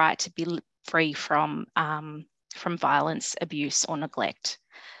also the right to be free from violence, abuse, or neglect.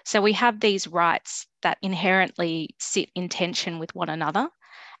 So we have these rights that inherently sit in tension with one another,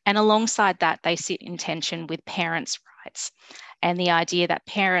 and alongside that, they sit in tension with parents' rights and the idea that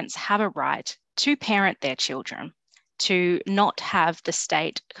parents have a right to parent their children, to not have the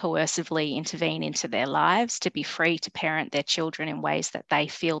state coercively intervene into their lives, to be free to parent their children in ways that they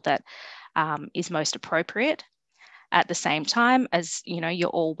feel that is most appropriate. At the same time, as you know, you're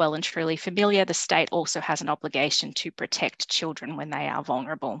all well and truly familiar, the state also has an obligation to protect children when they are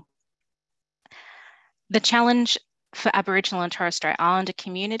vulnerable. The challenge for Aboriginal and Torres Strait Islander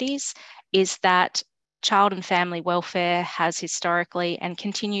communities is that child and family welfare has historically and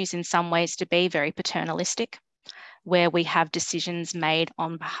continues in some ways to be very paternalistic, where we have decisions made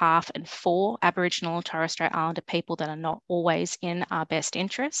on behalf and for Aboriginal and Torres Strait Islander people that are not always in our best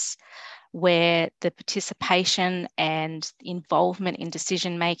interests, where the participation and involvement in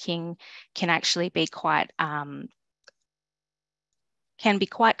decision making can actually be quite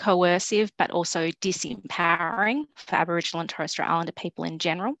coercive, but also disempowering for Aboriginal and Torres Strait Islander people in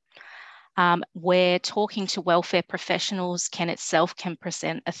general. Where talking to welfare professionals can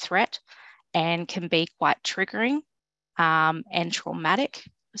present a threat and can be quite triggering and traumatic.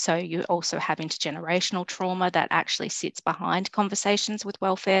 So you also have intergenerational trauma that actually sits behind conversations with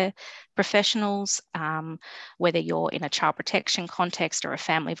welfare professionals, whether you're in a child protection context or a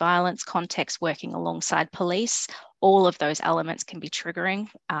family violence context working alongside police. All of those elements can be triggering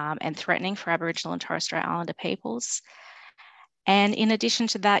and threatening for Aboriginal and Torres Strait Islander peoples. And in addition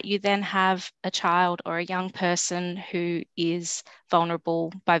to that, you then have a child or a young person who is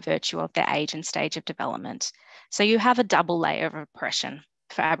vulnerable by virtue of their age and stage of development. So you have a double layer of oppression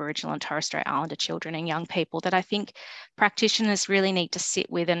for Aboriginal and Torres Strait Islander children and young people that I think practitioners really need to sit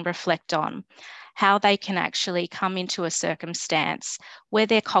with and reflect on, how they can actually come into a circumstance where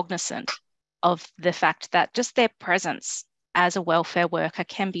they're cognizant of the fact that just their presence as a welfare worker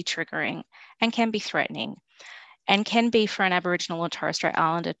can be triggering and can be threatening, and can be, for an Aboriginal or Torres Strait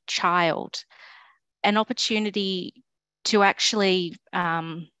Islander child, an opportunity to actually,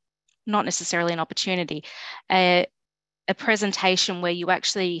 not necessarily an opportunity, a presentation where you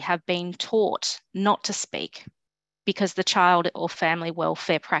actually have been taught not to speak, because the child or family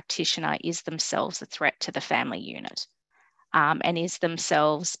welfare practitioner is themselves a threat to the family unit, and is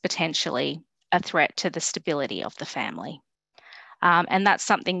themselves potentially a threat to the stability of the family. And that's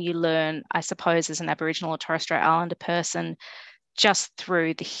something you learn, I suppose, as an Aboriginal or Torres Strait Islander person, just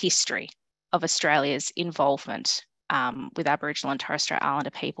through the history of Australia's involvement with Aboriginal and Torres Strait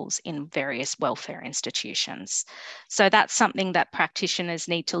Islander peoples in various welfare institutions. So that's something that practitioners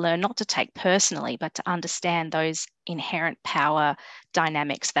need to learn, not to take personally, but to understand those inherent power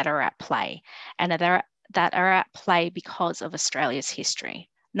dynamics that are at play, and that are at play because of Australia's history,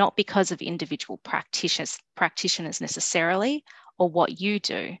 not because of individual practitioners necessarily, or what you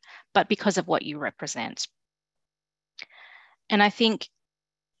do, but because of what you represent. And I think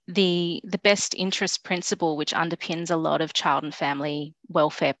the best interest principle, which underpins a lot of child and family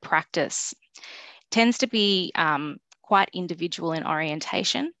welfare practice, tends to be quite individual in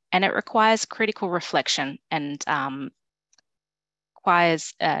orientation, and it requires critical reflection and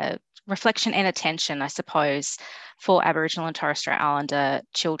requires reflection and attention, I suppose, for Aboriginal and Torres Strait Islander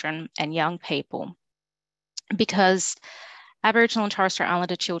children and young people, because Aboriginal and Torres Strait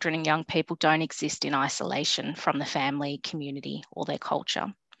Islander children and young people don't exist in isolation from the family, community, or their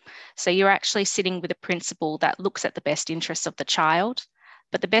culture. So you're actually sitting with a principle that looks at the best interests of the child,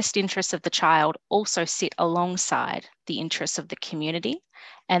 but the best interests of the child also sit alongside the interests of the community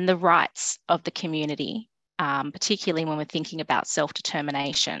and the rights of the community, particularly when we're thinking about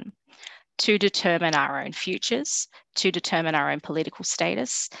self-determination, to determine our own futures, to determine our own political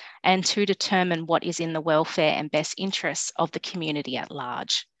status, and to determine what is in the welfare and best interests of the community at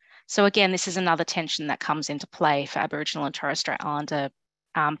large. So again, this is another tension that comes into play for Aboriginal and Torres Strait Islander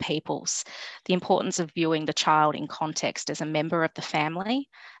peoples, the importance of viewing the child in context as a member of the family,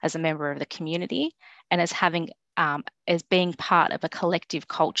 as a member of the community, and as having, as being part of a collective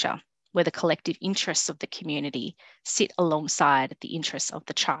culture where the collective interests of the community sit alongside the interests of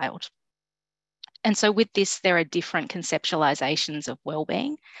the child. And so with this, there are different conceptualizations of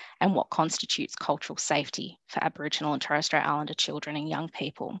wellbeing and what constitutes cultural safety for Aboriginal and Torres Strait Islander children and young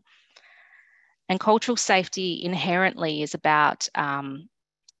people. And cultural safety inherently is about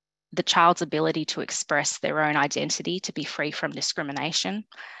the child's ability to express their own identity, to be free from discrimination,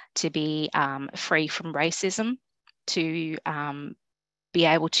 to be free from racism, to be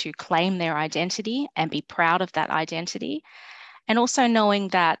able to claim their identity and be proud of that identity. And also knowing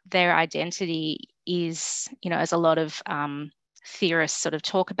that their identity is, as a lot of theorists sort of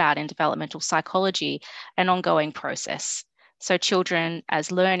talk about in developmental psychology, an ongoing process. So children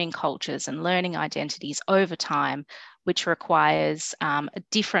as learning cultures and learning identities over time, which requires a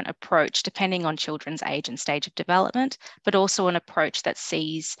different approach depending on children's age and stage of development, but also an approach that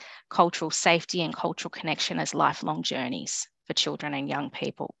sees cultural safety and cultural connection as lifelong journeys for children and young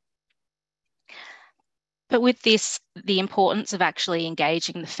people. But with this, the importance of actually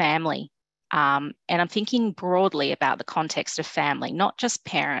engaging the family. And I'm thinking broadly about the context of family, not just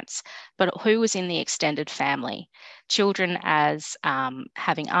parents, but who was in the extended family. Children as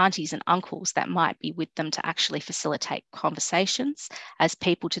having aunties and uncles that might be with them to actually facilitate conversations, as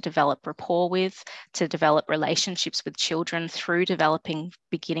people to develop rapport with, to develop relationships with children through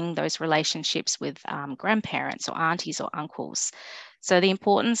beginning those relationships with grandparents or aunties or uncles. So the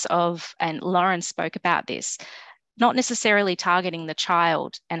importance of, and Lauren spoke about this, not necessarily targeting the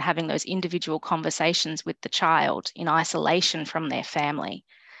child and having those individual conversations with the child in isolation from their family,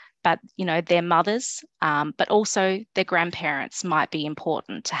 but their mothers, but also their grandparents might be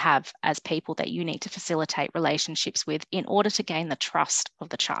important to have as people that you need to facilitate relationships with in order to gain the trust of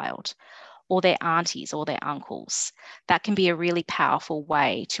the child, or their aunties or their uncles. That can be a really powerful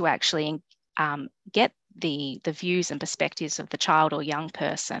way to actually get the views and perspectives of the child or young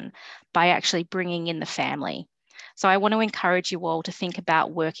person by actually bringing in the family. So I want to encourage you all to think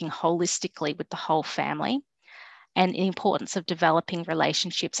about working holistically with the whole family and the importance of developing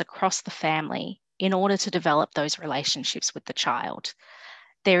relationships across the family in order to develop those relationships with the child.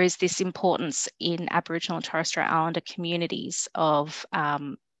 There is this importance in Aboriginal and Torres Strait Islander communities of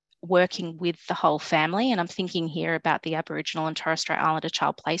working with the whole family. And I'm thinking here about the Aboriginal and Torres Strait Islander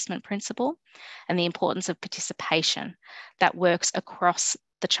child placement principle and the importance of participation that works across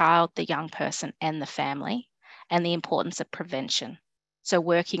the child, the young person, and the family, and the importance of prevention. So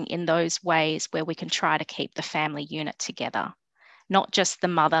working in those ways where we can try to keep the family unit together, not just the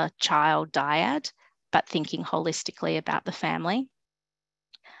mother-child dyad, but thinking holistically about the family.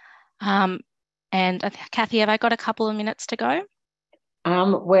 And Cathy, have I got a couple of minutes to go?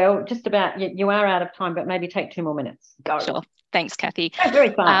 Well, just about. You are out of time, but maybe take 2 more minutes. Go. Sure. Thanks, Cathy. Very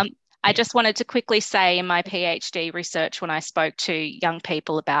fast. I just wanted to quickly say in my PhD research, when I spoke to young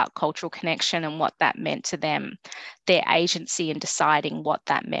people about cultural connection and what that meant to them, their agency in deciding what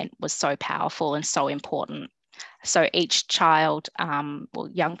that meant was so powerful and so important. So each child or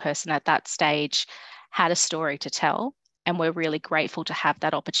young person at that stage had a story to tell, and we're really grateful to have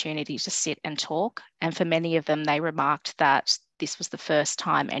that opportunity to sit and talk. And for many of them, they remarked that this was the first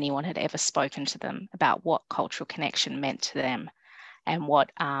time anyone had ever spoken to them about what cultural connection meant to them and what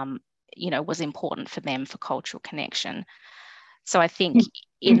was important for them for cultural connection. So I think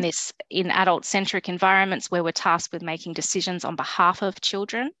in adult-centric environments where we're tasked with making decisions on behalf of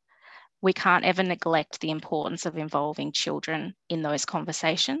children, we can't ever neglect the importance of involving children in those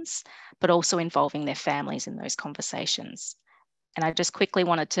conversations, but also involving their families in those conversations. And I just quickly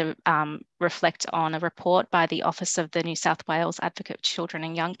wanted to reflect on a report by the Office of the New South Wales Advocate for Children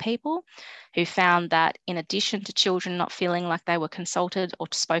and Young People, who found that in addition to children not feeling like they were consulted or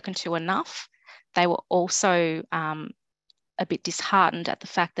spoken to enough, they were also a bit disheartened at the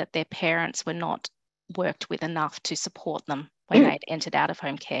fact that their parents were not worked with enough to support them when they'd entered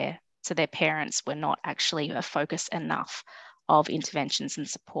out-of-home care. So their parents were not actually a focus enough of interventions and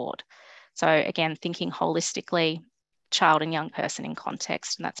support. So again, thinking holistically, child and young person in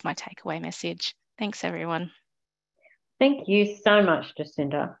context, and that's my takeaway message. Thanks, everyone. Thank you so much,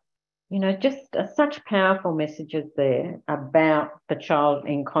 Jacinta. Just such powerful messages there about the child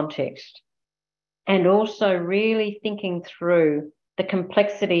in context, and also really thinking through the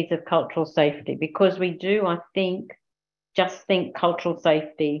complexities of cultural safety, because we do, I think, just think cultural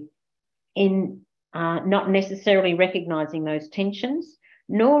safety in not necessarily recognising those tensions,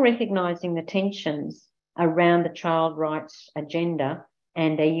 nor recognising the tensions around the child rights agenda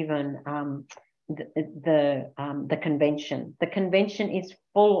and even the convention. The convention is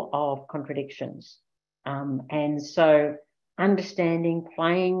full of contradictions, and so understanding,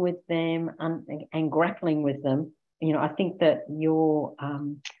 playing with them, and grappling with them. I think that your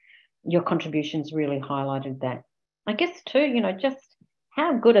contributions really highlighted that. I guess too, just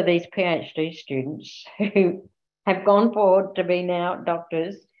how good are these PhD students who have gone forward to be now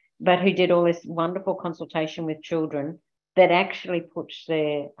doctors, but who did all this wonderful consultation with children that actually puts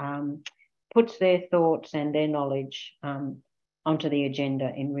their thoughts and their knowledge onto the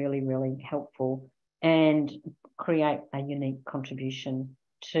agenda in really, really helpful and create a unique contribution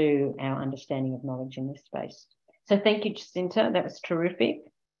to our understanding of knowledge in this space. So thank you, Jacinta. That was terrific.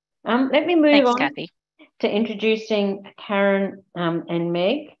 Let me move on Cathy. To introducing Karen and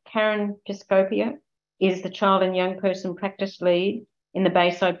Meg. Karen Piscopia is the Child and Young Person Practice Lead in the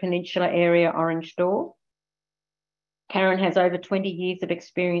Bayside Peninsula area Orange Door. Karen has over 20 years of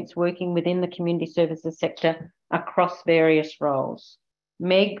experience working within the community services sector across various roles.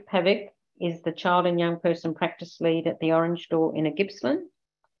 Meg Pavic is the Child and Young Person Practice Lead at the Orange Door in Gippsland.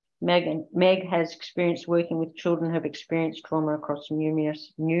 Meg has experience working with children who have experienced trauma across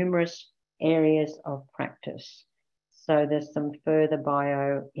numerous areas of practice. So there's some further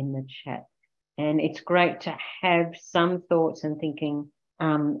bio in the chat. And it's great to have some thoughts and thinking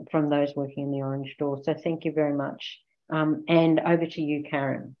from those working in the Orange Door. So thank you very much. And over to you,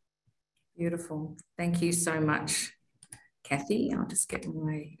 Karen. Beautiful. Thank you so much, Cathy. I'll just get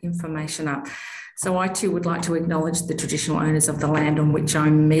my information up. So I too would like to acknowledge the traditional owners of the land on which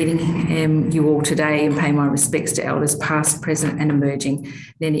I'm meeting you all today and pay my respects to elders past, present and emerging, and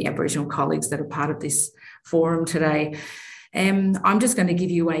any Aboriginal colleagues that are part of this forum today. I'm just going to give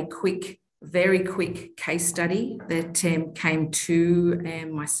you a very quick case study that came to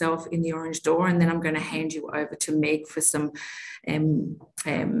myself in the Orange Door, and then I'm going to hand you over to Meg for some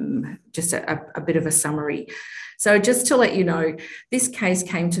just a bit of a summary. So just to let you know, this case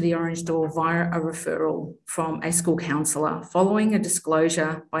came to the Orange Door via a referral from a school counsellor following a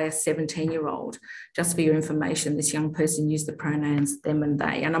disclosure by a 17-year-old. Just for your information, this young person used the pronouns them and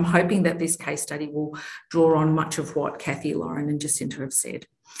they, and I'm hoping that this case study will draw on much of what Cathy, Lauren and Jacinta have said.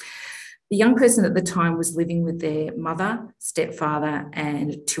 The young person at the time was living with their mother, stepfather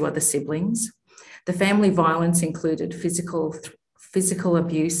and 2 other siblings. The family violence included physical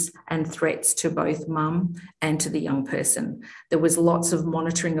abuse and threats to both mum and to the young person. There was lots of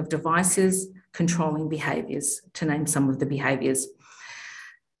monitoring of devices, controlling behaviours, to name some of the behaviours.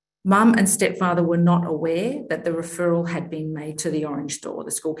 Mum and stepfather were not aware that the referral had been made to the Orange Door.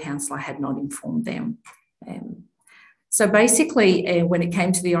 The school counsellor had not informed them. So basically, when it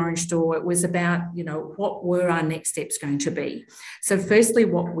came to the Orange Door, it was about, what were our next steps going to be? So firstly,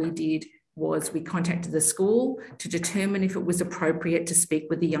 what we did was we contacted the school to determine if it was appropriate to speak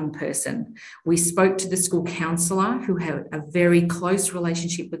with the young person. We spoke to the school counsellor, who had a very close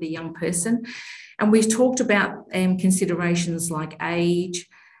relationship with the young person, and we talked about considerations like age,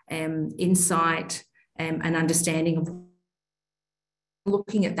 insight, and understanding of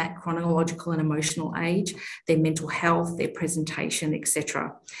looking at that chronological and emotional age, their mental health, their presentation,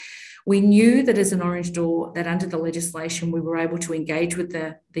 etc. We knew that as an Orange Door, that under the legislation, we were able to engage with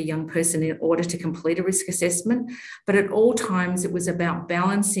the young person in order to complete a risk assessment, but at all times it was about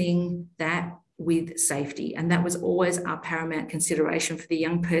balancing that with safety, and that was always our paramount consideration for the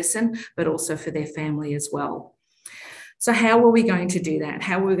young person, but also for their family as well. So how were we going to do that?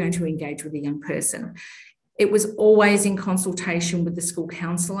 How were we going to engage with the young person? It was always in consultation with the school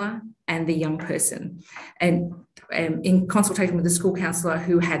counsellor and the young person, and in consultation with the school counsellor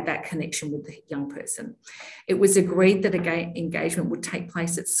who had that connection with the young person. It was agreed that engagement would take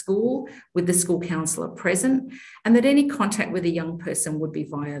place at school with the school counsellor present, and that any contact with a young person would be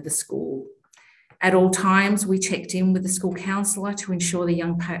via the school. At all times, we checked in with the school counsellor to ensure the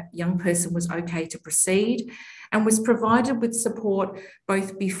young person was okay to proceed, and was provided with support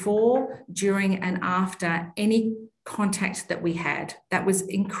both before, during, and after any contact that we had. That was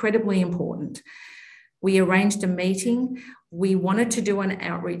incredibly important. We arranged a meeting. We wanted to do an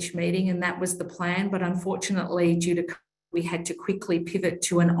outreach meeting, and that was the plan, but unfortunately, due to we had to quickly pivot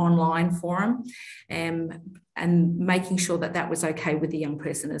to an online forum, and making sure that that was okay with the young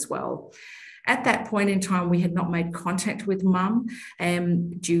person as well. At that point in time, we had not made contact with mum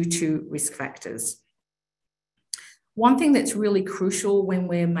due to risk factors. One thing that's really crucial when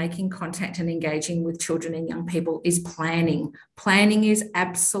we're making contact and engaging with children and young people is planning. Planning is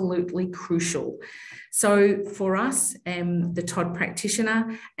absolutely crucial. So for us, the Todd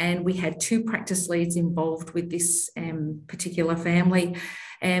practitioner, and we had 2 practice leads involved with this particular family,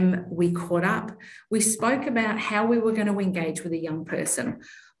 we caught up. We spoke about how we were going to engage with a young person.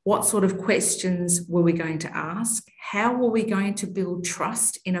 What sort of questions were we going to ask? How were we going to build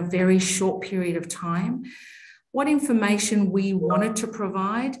trust in a very short period of time? What information we wanted to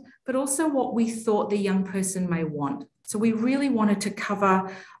provide, but also what we thought the young person may want. So we really wanted to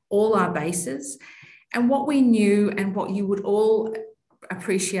cover all our bases. And what we knew, and what you would all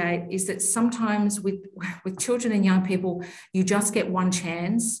appreciate, is that sometimes with children and young people, you just get one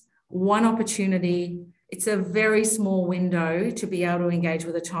chance, one opportunity. It's a very small window to be able to engage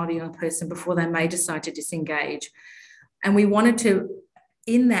with a child or young person before they may decide to disengage. And we wanted to,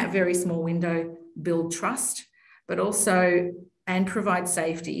 in that very small window, build trust, but also, and provide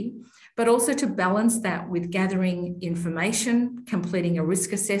safety, but also to balance that with gathering information, completing a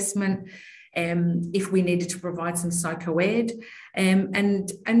risk assessment, if we needed to provide some psycho-ed,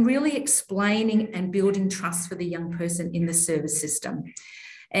 and really explaining and building trust for the young person in the service system.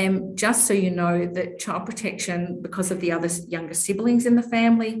 Just so you know that child protection, because of the other younger siblings in the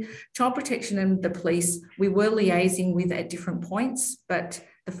family, child protection and the police, we were liaising with at different points, but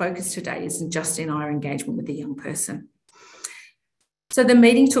the focus today isn't just in our engagement with the young person. So the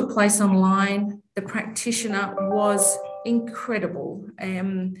meeting took place online. The practitioner was incredible.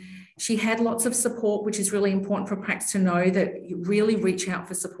 She had lots of support, which is really important for practice to know, that you really reach out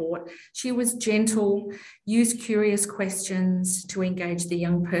for support. She was gentle, used curious questions to engage the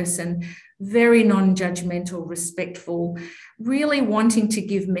young person, very non-judgmental, respectful, really wanting to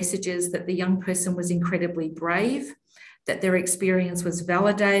give messages that the young person was incredibly brave, that their experience was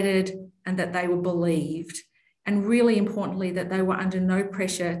validated, and that they were believed. And really importantly, that they were under no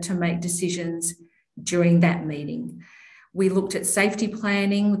pressure to make decisions during that meeting. We looked at safety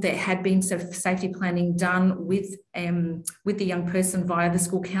planning. There had been some safety planning done with the young person via the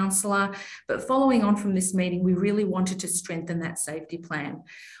school counsellor. But following on from this meeting, we really wanted to strengthen that safety plan.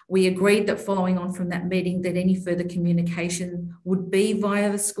 We agreed that following on from that meeting, that any further communication would be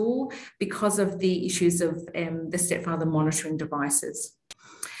via the school because of the issues of the stepfather monitoring devices.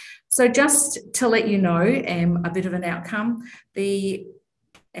 So just to let you know a bit of an outcome,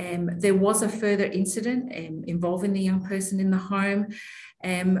 there was a further incident involving the young person in the home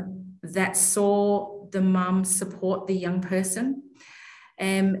that saw the mum support the young person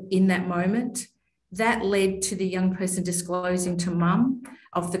in that moment. That led to the young person disclosing to mum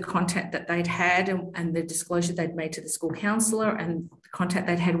of the contact that they'd had and the disclosure they'd made to the school counsellor and the contact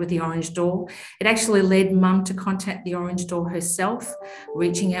they'd had with the Orange Door. It actually led mum to contact the Orange Door herself,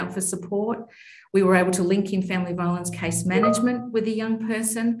 reaching out for support. We were able to link in family violence case management with the young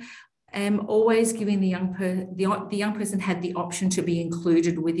person, always giving the young person had the option to be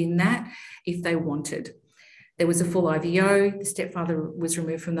included within that if they wanted. There was a full IVO, the stepfather was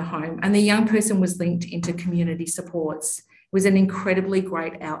removed from the home, and the young person was linked into community supports. It was an incredibly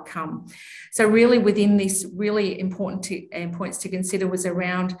great outcome. So really within this, really important points to consider was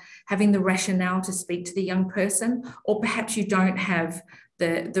around having the rationale to speak to the young person, or perhaps you don't have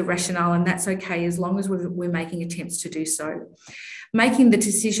the rationale, and that's okay as long as we're making attempts to do so. Making the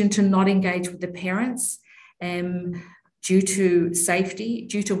decision to not engage with the parents due to safety,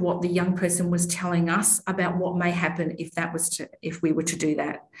 due to what the young person was telling us about what may happen if we were to do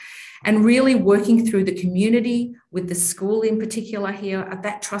that. And really working through the community, with the school in particular here,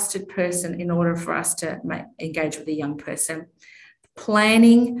 that trusted person in order for us to engage with the young person.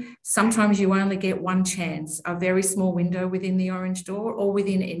 Planning, sometimes you only get one chance, a very small window within the Orange Door or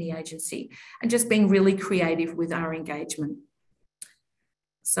within any agency, and just being really creative with our engagement.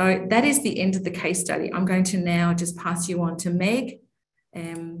 So that is the end of the case study. I'm going to now just pass you on to Meg,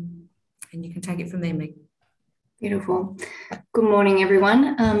 and you can take it from there, Meg. Beautiful. Good morning,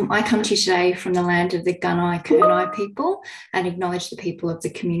 everyone. I come to you today from the land of the Gunai-Kurnai people and acknowledge the people of the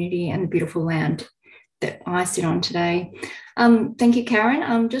community and the beautiful land that I sit on today. Thank you, Karen.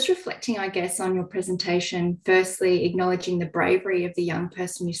 I'm just reflecting, I guess, on your presentation, firstly, acknowledging the bravery of the young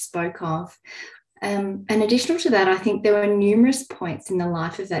person you spoke of. And additional to that, I think there were numerous points in the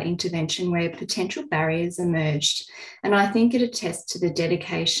life of that intervention where potential barriers emerged. And I think it attests to the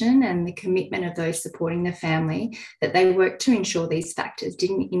dedication and the commitment of those supporting the family, that they worked to ensure these factors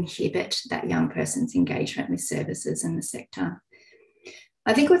didn't inhibit that young person's engagement with services in the sector.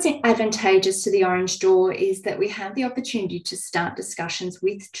 I think what's advantageous to the Orange Door is that we have the opportunity to start discussions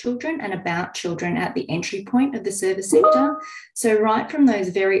with children and about children at the entry point of the service sector. So right from those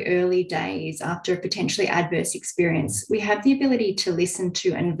very early days after a potentially adverse experience, we have the ability to listen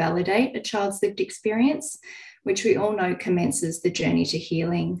to and validate a child's lived experience, which we all know commences the journey to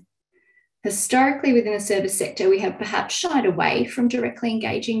healing. Historically, within the service sector, we have perhaps shied away from directly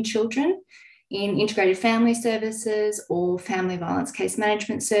engaging children. In integrated family services or family violence case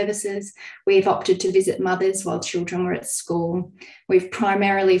management services, we've opted to visit mothers while children were at school. We've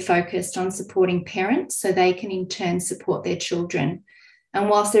primarily focused on supporting parents so they can in turn support their children. And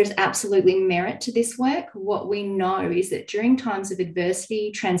whilst there's absolutely merit to this work, what we know is that during times of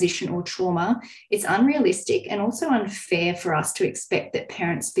adversity, transition or trauma, it's unrealistic and also unfair for us to expect that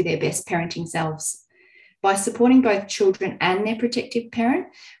parents be their best parenting selves. By supporting both children and their protective parent,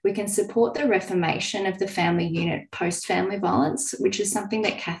 we can support the reformation of the family unit post-family violence, which is something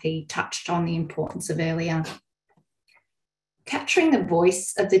that Cathy touched on the importance of earlier. Capturing the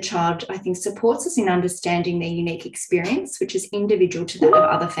voice of the child, I think, supports us in understanding their unique experience, which is individual to that of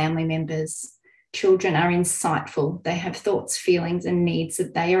other family members. Children are insightful. They have thoughts, feelings, and needs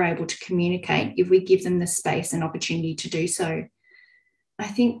that they are able to communicate if we give them the space and opportunity to do so. I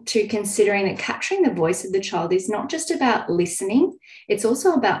think too, considering that capturing the voice of the child is not just about listening, it's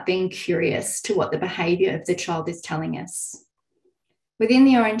also about being curious to what the behaviour of the child is telling us. Within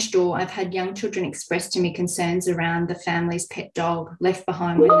the Orange Door, I've had young children express to me concerns around the family's pet dog left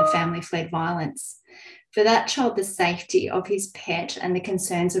behind when the family fled violence. For that child, the safety of his pet and the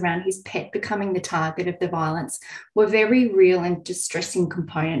concerns around his pet becoming the target of the violence were very real and distressing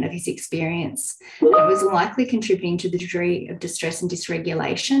component of his experience. It was likely contributing to the degree of distress and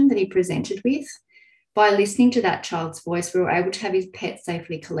dysregulation that he presented with. By listening to that child's voice, we were able to have his pet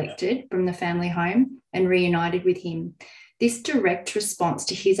safely collected from the family home and reunited with him. This direct response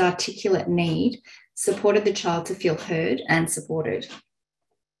to his articulate need supported the child to feel heard and supported.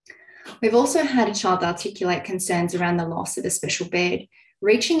 We've also had a child articulate concerns around the loss of a special bed,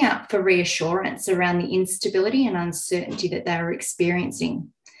 reaching out for reassurance around the instability and uncertainty that they were experiencing.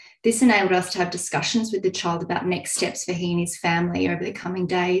 This enabled us to have discussions with the child about next steps for he and his family over the coming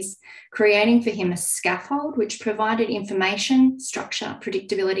days, creating for him a scaffold which provided information, structure,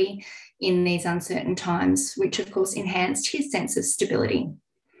 predictability in these uncertain times, which of course enhanced his sense of stability.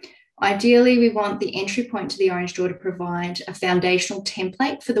 Ideally, we want the entry point to the Orange Door to provide a foundational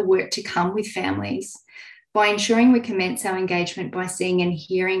template for the work to come with families. By ensuring we commence our engagement by seeing and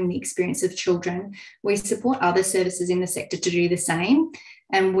hearing the experience of children, we support other services in the sector to do the same,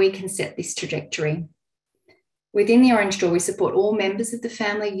 and we can set this trajectory. Within the Orange Door, we support all members of the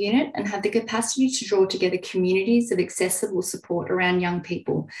family unit and have the capacity to draw together communities of accessible support around young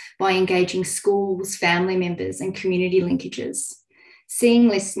people by engaging schools, family members, and community linkages. Seeing,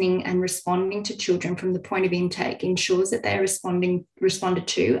 listening, and responding to children from the point of intake ensures that they are responded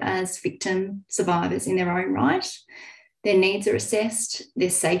to as victim survivors in their own right. Their needs are assessed, their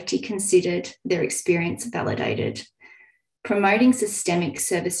safety considered, their experience validated. promoting systemic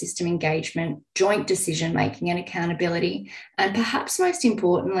service system engagement, joint decision-making and accountability, and perhaps most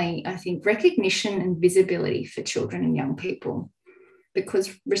importantly, I think recognition and visibility for children and young people,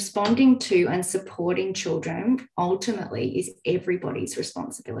 because responding to and supporting children ultimately is everybody's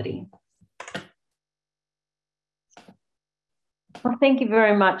responsibility. Well, thank you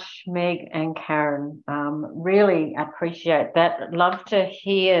very much, Meg and Karen. Really appreciate that. Love to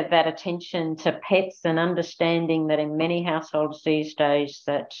hear that attention to pets and understanding that in many households these days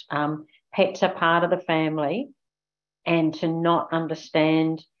that pets are part of the family, and to not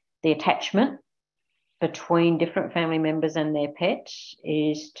understand the attachment between different family members and their pets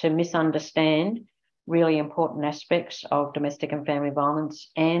is to misunderstand really important aspects of domestic and family violence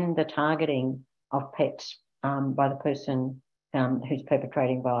and the targeting of pets by the person who's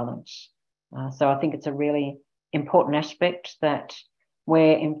perpetrating violence. So I think it's a really important aspect that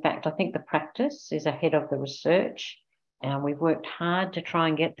where, in fact, I think the practice is ahead of the research. And we've worked hard to try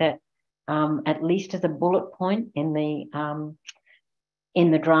and get that at least as a bullet point in the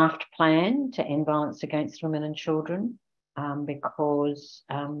draft plan to end violence against women and children, because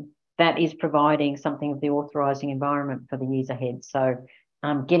that is providing something of the authorising environment for the years ahead. So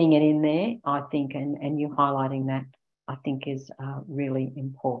getting it in there, I think, and you highlighting that, I think is really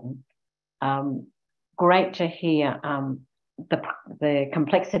important. Great to hear the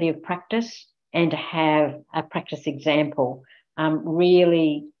complexity of practice, and to have a practice example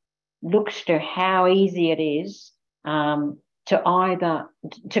really looks to how easy it is to either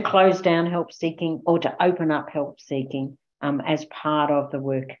to close down help seeking or to open up help seeking as part of the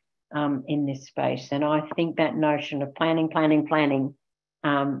work in this space. And I think that notion of planning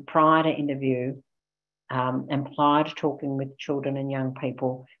prior to interview and prior to talking with children and young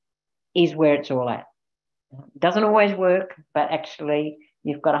people is where it's all at. It doesn't always work, but actually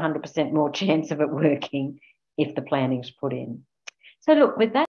you've got 100% more chance of it working if the planning's put in. So look,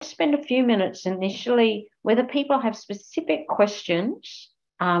 with that, spend a few minutes initially whether people have specific questions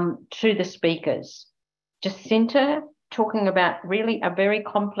to the speakers. Jacinta talking about really a very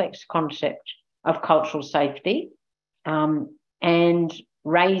complex concept of cultural safety and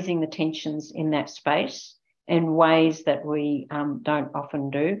raising the tensions in that space in ways that we don't often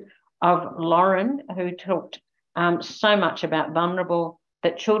do. Of Lauren, who talked so much about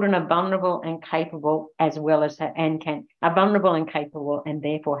that children are vulnerable and capable, as well as are vulnerable and capable, and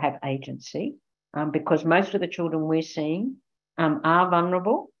therefore have agency, because most of the children we're seeing are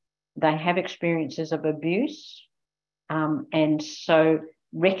vulnerable. They have experiences of abuse, and so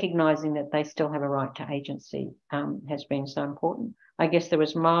recognising that they still have a right to agency has been so important. I guess there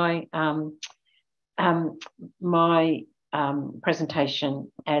was my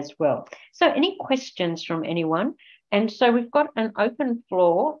presentation as well. So any questions from anyone? And so we've got an open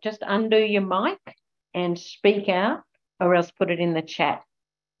floor. Just undo your mic and speak out, or else put it in the chat.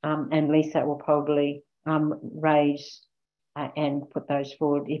 And Lisa will probably raise and put those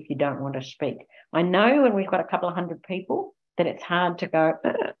forward if you don't want to speak. I know when we've got a couple of hundred people that it's hard to go,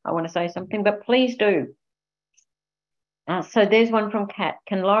 I want to say something, but please do. So there's one from Kat.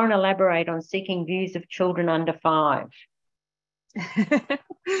 Can Lauren elaborate on seeking views of children under 5?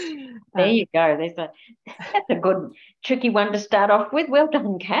 There you go. That's a good tricky one to start off with. Well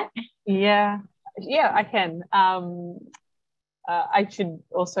done, Kat. Yeah, I can. I should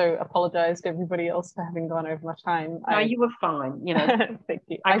also apologise to everybody else for having gone over my time. No, you were fine. You know, thank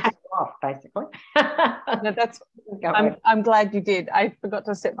you. I cut you off basically. No, I'm glad you did. I forgot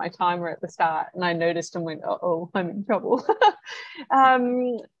to set my timer at the start, and I noticed and went, "Oh, I'm in trouble."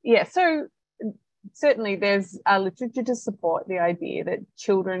 Yeah. So certainly, there's literature to support the idea that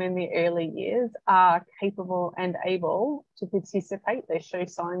children in the early years are capable and able to participate. They show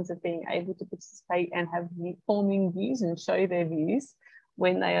signs of being able to participate and have forming views and show their views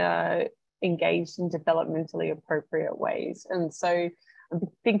when they are engaged in developmentally appropriate ways. And so I'm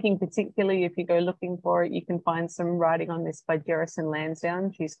thinking particularly if you go looking for it, you can find some writing on this by Jerison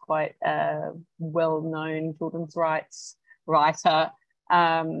Lansdowne. She's quite a well-known children's rights writer,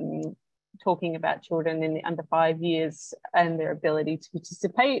 talking about children in the under 5 years and their ability to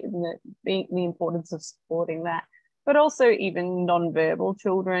participate, and the importance of supporting that, but also even non-verbal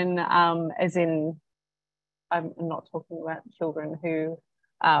children, as in, I'm not talking about children who,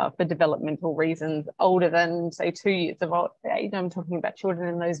 for developmental reasons, older than, say, 2 years of age. I'm talking about children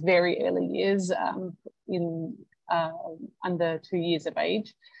in those very early years, under 2 years of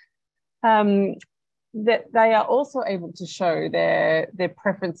age. That they are also able to show their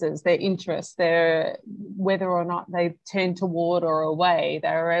preferences, their interests, whether or not they turn toward or away. They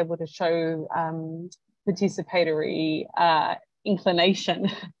are able to show participatory inclination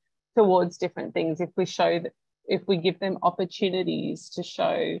towards different things. If we show that, if we give them opportunities to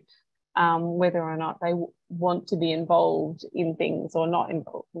show whether or not they want to be involved in things or not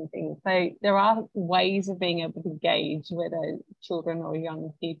involved in things. There are ways of being able to gauge whether children or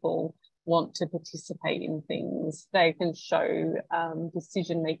young people want to participate in things. They can show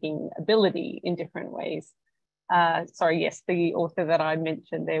decision-making ability in different ways. Sorry, yes, the author that I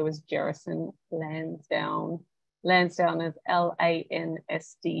mentioned there was Jerison Lansdowne. Lansdowne is Lansdowne.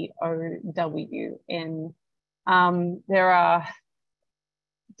 There are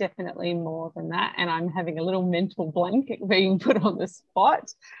definitely more than that, and I'm having a little mental blank being put on the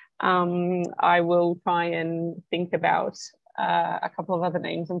spot. I will try and think about a couple of other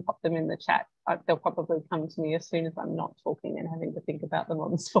names and pop them in the chat. They'll probably come to me as soon as I'm not talking and having to think about them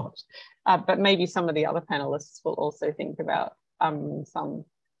on the spot. But maybe some of the other panelists will also think about some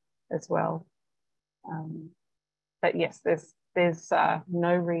as well. But yes, there's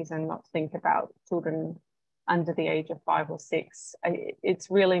no reason not to think about children under the age of 5 or 6. It's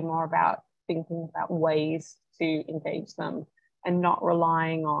really more about thinking about ways to engage them and not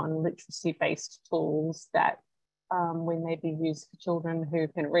relying on literacy-based tools that we maybe use for children who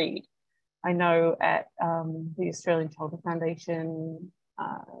can read. I know at the Australian Child Foundation,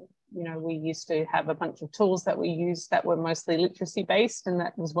 you know, we used to have a bunch of tools that we used that were mostly literacy-based, and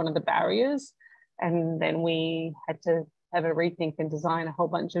that was one of the barriers. And then we had to have a rethink and design a whole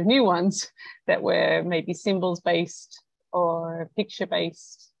bunch of new ones that were maybe symbols-based or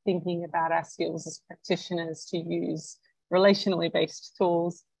picture-based, thinking about our skills as practitioners to use relationally based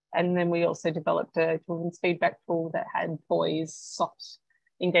tools. And then we also developed a children's feedback tool that had toys, soft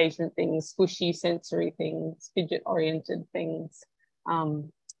engagement things, squishy sensory things, fidget-oriented things,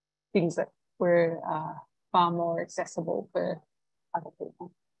 things that were far more accessible for other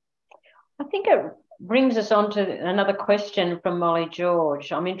people. I think it brings us on to another question from Molly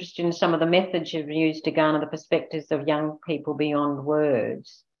George. I'm interested in some of the methods you've used to garner the perspectives of young people beyond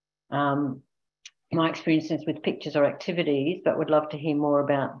words. My experiences with pictures or activities, but would love to hear more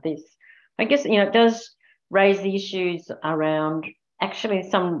about this. I guess, you know, it does raise the issues around actually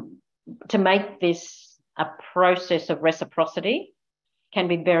to make this a process of reciprocity can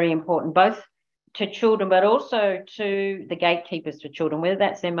be very important, both to children, but also to the gatekeepers for children, whether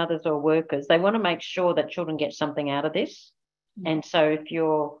that's their mothers or workers. They want to make sure that children get something out of this. And so if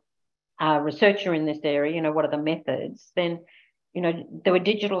you're a researcher in this area, you know, what are the methods? Then, you know, there were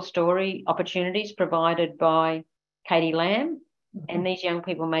digital story opportunities provided by Katie Lamb, and these young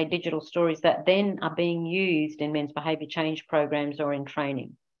people made digital stories that then are being used in men's behaviour change programs or in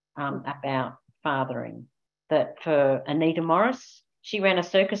training about fathering. That for Anita Morris, she ran a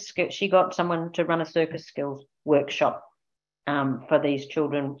circus. She got someone to run a circus skills workshop for these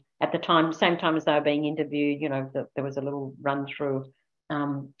children at the time, same time as they were being interviewed. You know, there was a little run through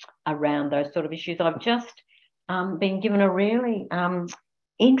around those sort of issues. I've just been given a really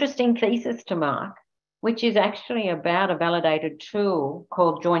interesting thesis to mark, which is actually about a validated tool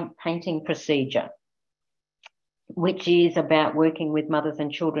called joint painting procedure, which is about working with mothers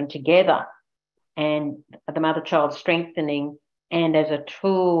and children together and the mother-child strengthening, and as a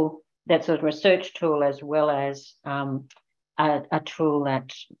tool that's a research tool as well as a tool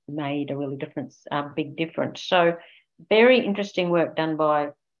that made a really big difference. So very interesting work done by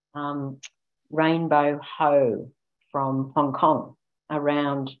Rainbow Ho from Hong Kong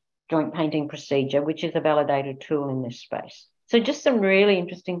around joint painting procedure, which is a validated tool in this space. So just some really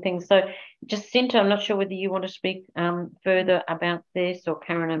interesting things. So Jacinta, I'm not sure whether you want to speak further about this, or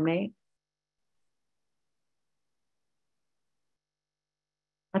Karen and me.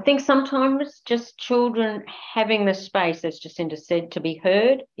 I think sometimes just children having the space, as Jacinta said, to be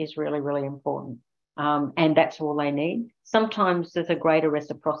heard is really, really important. And that's all they need. Sometimes there's a greater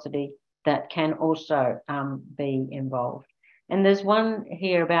reciprocity that can also be involved. And there's one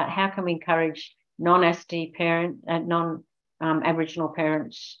here about how can we encourage non-ASTI parent, non-Aboriginal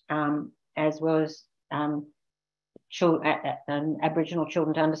parents, as well as Aboriginal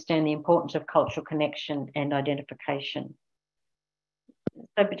children to understand the importance of cultural connection and identification.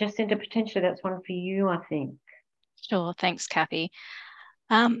 So Jacinta, potentially that's one for you, I think. Sure, thanks, Cathy.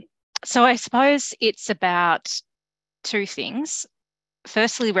 So I suppose it's about two things.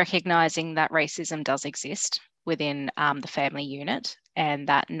 Firstly, recognising that racism does exist within the family unit, and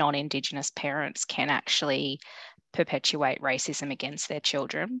that non-Indigenous parents can actually perpetuate racism against their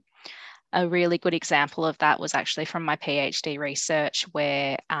children. A really good example of that was actually from my PhD research,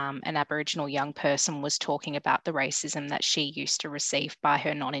 where an Aboriginal young person was talking about the racism that she used to receive by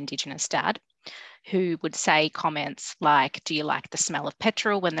her non-Indigenous dad, who would say comments like, do you like the smell of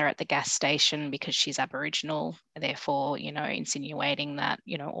petrol when they're at the gas station, because she's Aboriginal, therefore, you know, insinuating that,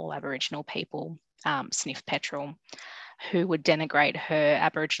 you know, all Aboriginal people sniff petrol, who would denigrate her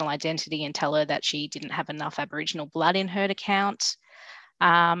Aboriginal identity and tell her that she didn't have enough Aboriginal blood in her to count,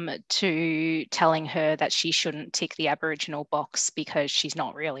 to telling her that she shouldn't tick the Aboriginal box because she's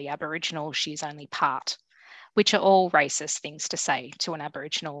not really Aboriginal, she's only part, which are all racist things to say to an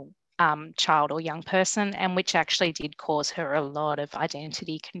Aboriginal child or young person, and which actually did cause her a lot of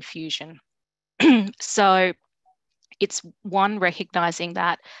identity confusion. So it's one, recognising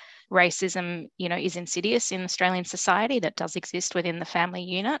that racism, is insidious in Australian society, that does exist within the family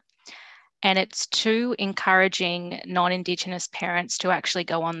unit. And it's two, encouraging non-Indigenous parents to actually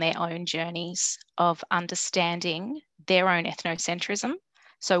go on their own journeys of understanding their own ethnocentrism.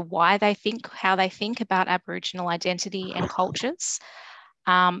 So why they think, how they think about Aboriginal identity and cultures,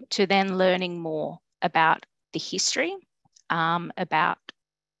 to then learning more about the history, about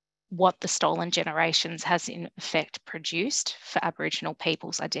what the stolen generations has in effect produced for Aboriginal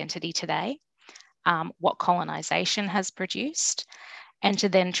people's identity today, what colonisation has produced, and to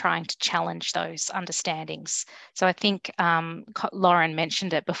then trying to challenge those understandings. So I think Lauren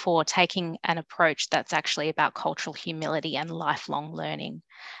mentioned it before, taking an approach that's actually about cultural humility and lifelong learning.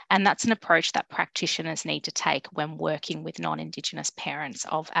 And that's an approach that practitioners need to take when working with non-Indigenous parents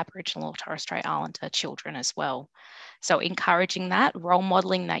of Aboriginal or Torres Strait Islander children as well. So encouraging that, role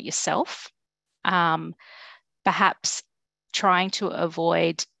modelling that yourself, perhaps trying to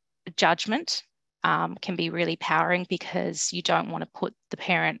avoid judgment can be really powering, because you don't want to put the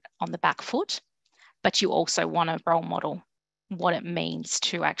parent on the back foot, but you also want to role model what it means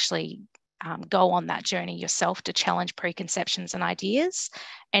to actually go on that journey yourself, to challenge preconceptions and ideas,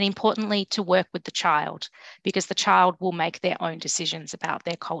 and importantly, to work with the child, because the child will make their own decisions about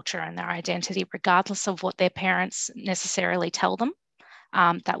their culture and their identity, regardless of what their parents necessarily tell them.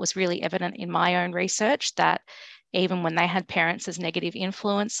 That was really evident in my own research, that even when they had parents as negative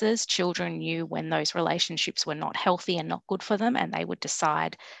influences, children knew when those relationships were not healthy and not good for them, and they would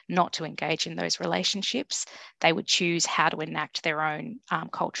decide not to engage in those relationships. They would choose how to enact their own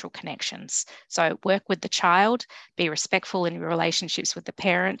cultural connections. So work with the child, be respectful in your relationships with the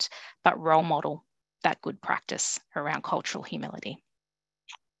parent, but role model that good practice around cultural humility.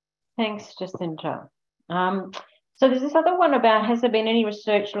 Thanks, Jacinta. So there's this other one about, has there been any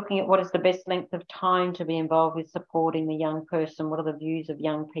research looking at what is the best length of time to be involved with supporting the young person? What are the views of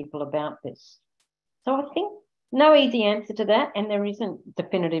young people about this? So I think no easy answer to that, and there isn't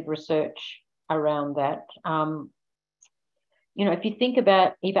definitive research around that. If you think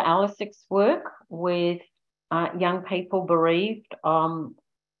about Eva Alisick's work with young people bereaved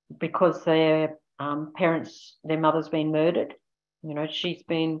because their parents, their mother's been murdered, she's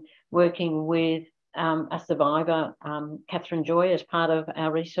been working with a survivor, Catherine Joy, as part of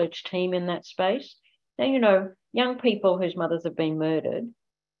our research team in that space. Now, young people whose mothers have been murdered,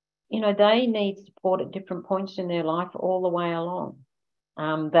 they need support at different points in their life all the way along.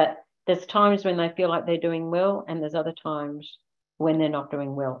 That there's times when they feel like they're doing well, and there's other times when they're not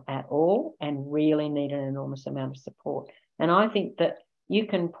doing well at all and really need an enormous amount of support. And I think that you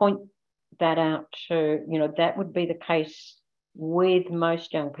can point that out to, that would be the case with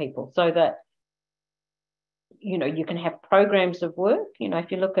most young people, so that you can have programs of work.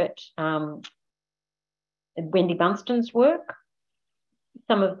 If you look at Wendy Bunston's work,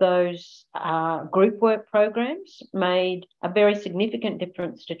 some of those group work programs made a very significant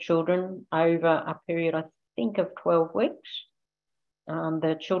difference to children over a period, I think, of 12 weeks.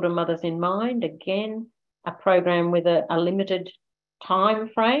 The Children Mothers in Mind, again, a program with a limited time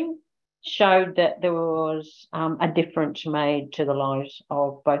frame, showed that there was a difference made to the lives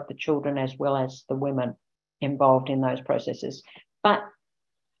of both the children as well as the women involved in those processes. But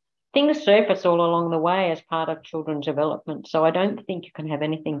things surface all along the way as part of children's development. So I don't think you can have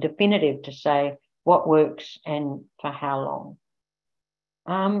anything definitive to say what works and for how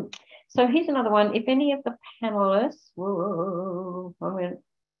long. So here's another one. If any of the panelists would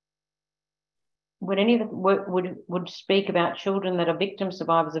any of the would speak about children that are victim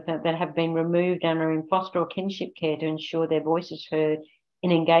survivors of that have been removed and are in foster or kinship care to ensure their voice is heard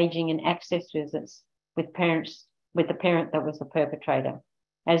in engaging in access visits with the parent that was the perpetrator.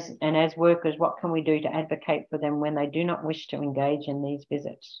 As workers, what can we do to advocate for them when they do not wish to engage in these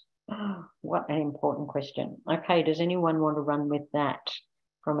visits? Oh, what an important question. Okay, does anyone want to run with that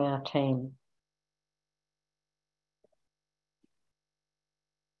from our team?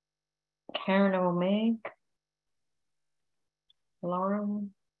 Karen or Meg?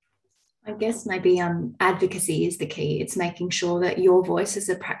 Lauren? I guess maybe advocacy is the key. It's making sure that your voice as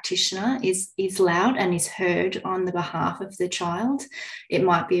a practitioner is loud and is heard on the behalf of the child. It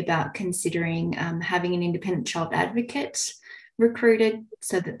might be about considering having an independent child advocate recruited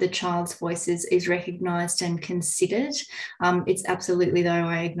so that the child's voice is recognised and considered. It's absolutely, though,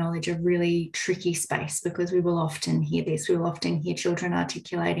 I acknowledge, a really tricky space, because we will often hear this. We will often hear children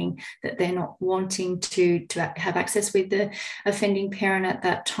articulating that they're not wanting to have access with the offending parent at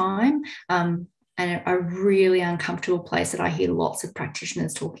that time. And a really uncomfortable place that I hear lots of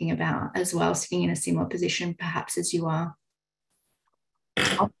practitioners talking about as well, sitting in a similar position perhaps as you are.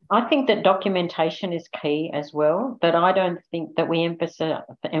 I think that documentation is key as well, but I don't think that we emphasize.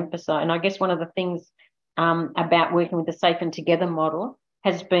 And I guess one of the things about working with the Safe and Together model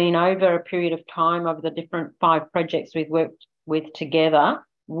has been, over a period of time, over the different 5 projects we've worked with together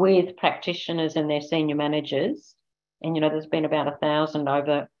with practitioners and their senior managers, and, there's been about 1,000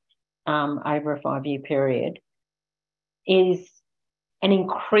 over a 5-year period, is an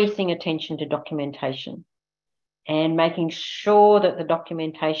increasing attention to documentation and making sure that the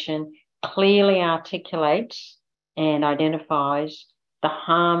documentation clearly articulates and identifies the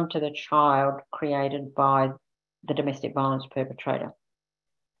harm to the child created by the domestic violence perpetrator,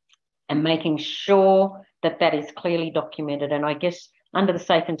 and making sure that that is clearly documented. And I guess under the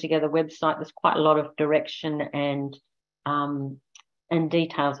Safe and Together website, there's quite a lot of direction and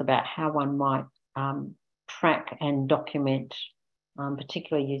details about how one might track and document,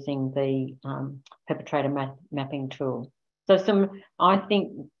 particularly using the perpetrator mapping tool. So I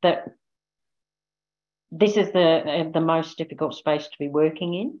think that this is the most difficult space to be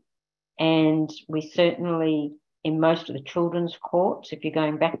working in, and we certainly, in most of the children's courts, if you're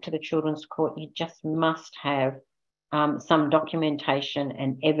going back to the children's court, you just must have some documentation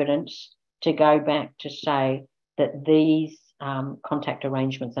and evidence to go back to say that these contact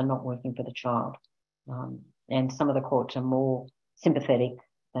arrangements are not working for the child. And some of the courts are more sympathetic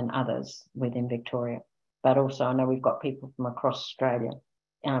than others within Victoria. But also, I know we've got people from across Australia.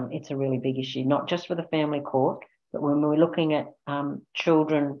 It's a really big issue, not just for the family court, but when we're looking at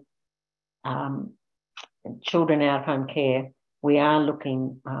children out of home care, we are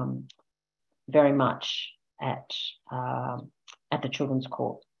looking very much at the children's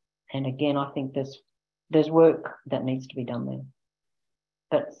court. And again, I think there's work that needs to be done there.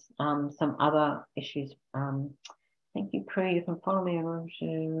 But some other issues. Thank you, Prue. You can follow me on.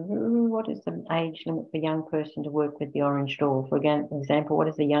 What is the age limit for a young person to work with the Orange Door? For example, what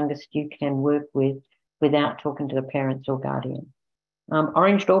is the youngest you can work with without talking to the parents or guardian?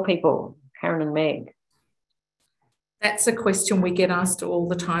 Orange Door people, Karen and Meg. That's a question we get asked all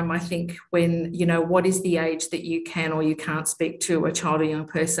the time, I think, when, what is the age that you can or you can't speak to a child or young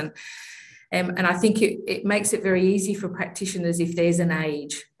person? And I think it makes it very easy for practitioners if there's an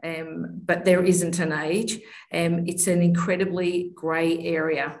age, but there isn't an age. It's an incredibly grey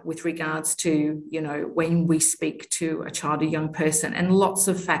area with regards to, when we speak to a child or young person, and lots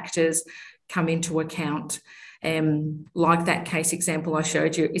of factors come into account. Like that case example I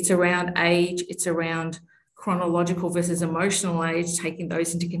showed you, it's around age, it's around chronological versus emotional age, taking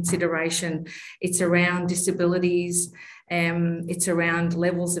those into consideration. It's around disabilities. It's around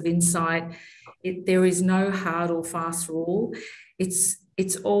levels of insight. There is no hard or fast rule.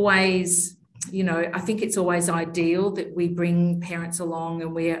 It's always, I think it's always ideal that we bring parents along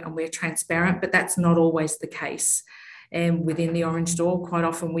and we're transparent, but that's not always the case. Within the Orange Door, quite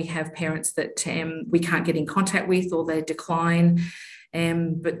often we have parents that we can't get in contact with, or they decline.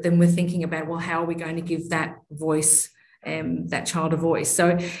 But then we're thinking about, well, how are we going to give that voice, that child a voice?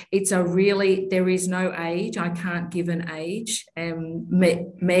 So there is no age. I can't give an age.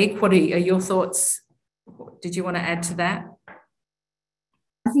 Meg, what are your thoughts? Did you want to add to that?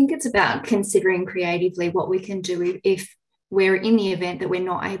 I think it's about considering creatively what we can do if we're in the event that we're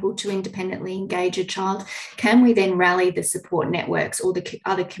not able to independently engage a child. Can we then rally the support networks or the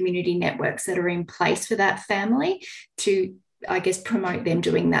other community networks that are in place for that family to, I guess, promote them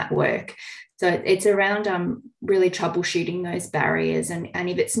doing that work? So it's around really troubleshooting those barriers. And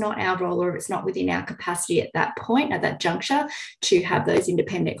if it's not our role, or if it's not within our capacity at that point, at that juncture, to have those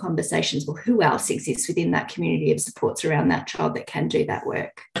independent conversations, well, who else exists within that community of supports around that child that can do that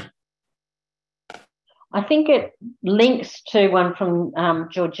work? I think it links to one from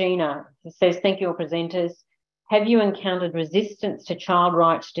Georgina. It says, thank you, all presenters. Have you encountered resistance to child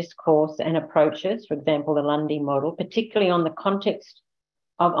rights discourse and approaches, for example, the Lundy model, particularly on the context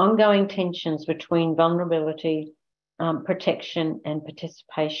of ongoing tensions between vulnerability, protection and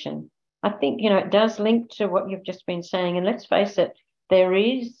participation? I think, it does link to what you've just been saying. And let's face it, there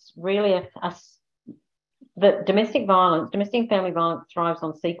is really the domestic and family violence thrives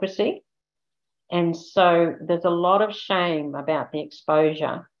on secrecy. And so there's a lot of shame about the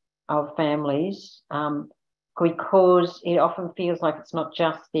exposure of families because it often feels like it's not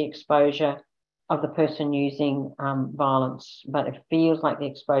just the exposure of the person using violence, but it feels like the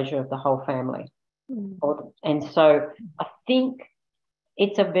exposure of the whole family. And so I think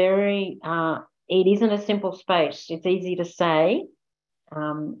it's a very, it isn't a simple space. It's easy to say.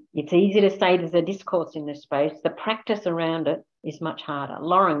 It's easy to say there's a discourse in this space. The practice around it is much harder.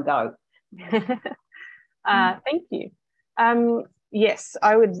 Lauren, go. Thank you. Yes,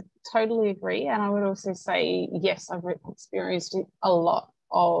 I would totally agree. And I would also say, yes, I've experienced a lot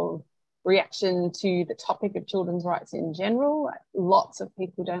of reaction to the topic of children's rights in general. Lots of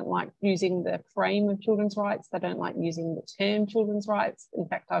people don't like using the frame of children's rights. They don't like using the term children's rights. In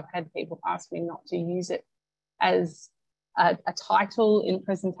fact, I've had people ask me not to use it as a title in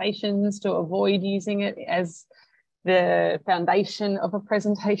presentations, to avoid using it as the foundation of a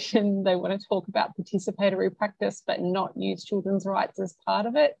presentation. They want to talk about participatory practice, but not use children's rights as part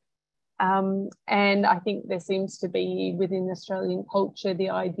of it. And I think there seems to be within Australian culture the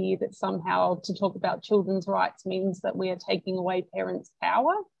idea that somehow to talk about children's rights means that we are taking away parents'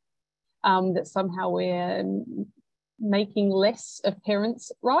 power, that somehow we're making less of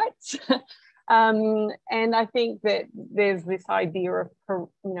parents' rights. And I think that there's this idea of,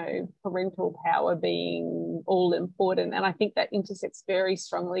 parental power being all important. And I think that intersects very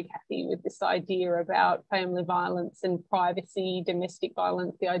strongly, Cathy, with this idea about family violence and privacy, domestic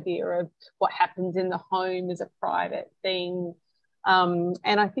violence, the idea of what happens in the home is a private thing. And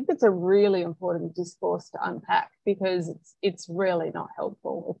I think it's a really important discourse to unpack, because it's really not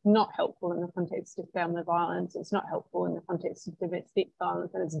helpful. It's not helpful in the context of family violence. It's not helpful in the context of domestic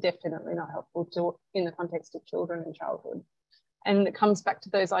violence, and it's definitely not helpful in the context of children and childhood. And it comes back to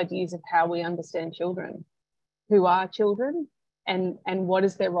those ideas of how we understand children. Who are children, and what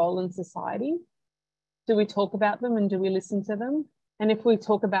is their role in society? Do we talk about them, and do we listen to them? And if we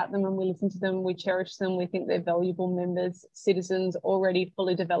talk about them and we listen to them, we cherish them, we think they're valuable members, citizens already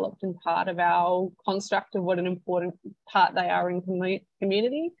fully developed and part of our construct of what an important part they are in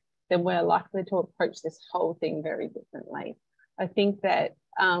community, then we're likely to approach this whole thing very differently. I think that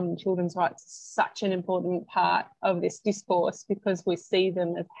children's rights is such an important part of this discourse, because we see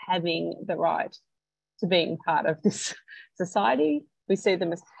them as having the right to being part of this society. We see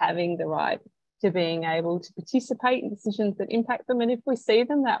them as having the right to being able to participate in decisions that impact them. And if we see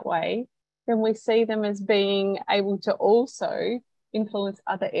them that way, then we see them as being able to also influence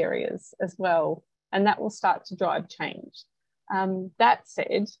other areas as well. And that will start to drive change. That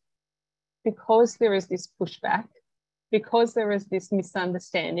said, because there is this pushback, because there is this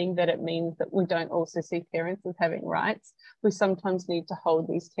misunderstanding that it means that we don't also see parents as having rights, we sometimes need to hold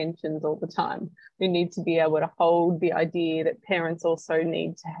these tensions all the time. We need to be able to hold the idea that parents also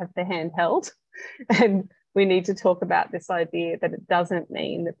need to have their hand held. And we need to talk about this idea that it doesn't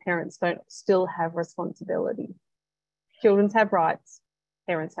mean that parents don't still have responsibility. Children have rights,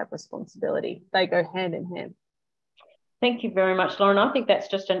 parents have responsibility. They go hand in hand. Thank you very much, Lauren. I think that's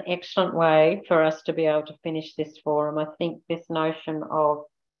just an excellent way for us to be able to finish this forum. I think this notion of,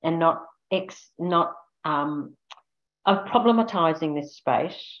 and not of problematizing this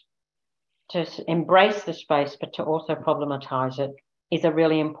space, to embrace the space, but to also problematize it, is a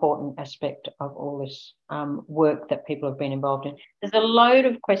really important aspect of all this work that people have been involved in. There's a load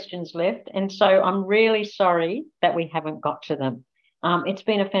of questions left, and so I'm really sorry that we haven't got to them. It's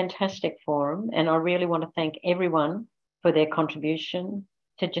been a fantastic forum, and I really want to thank everyone for their contribution,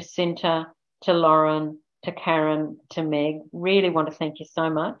 to Jacinta, to Lauren, to Karen, to Meg. Really want to thank you so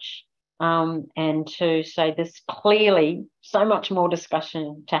much, and to say there's clearly so much more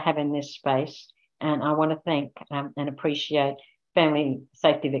discussion to have in this space. And I want to thank and appreciate Family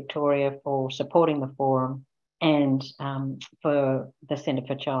Safety Victoria for supporting the forum, and for the Centre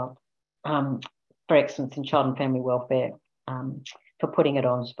for Excellence in Child and Family Welfare for putting it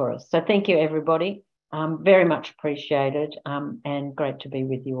on for us. So thank you, everybody. Very much appreciated, and great to be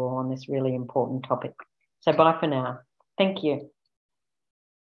with you all on this really important topic. So bye for now. Thank you.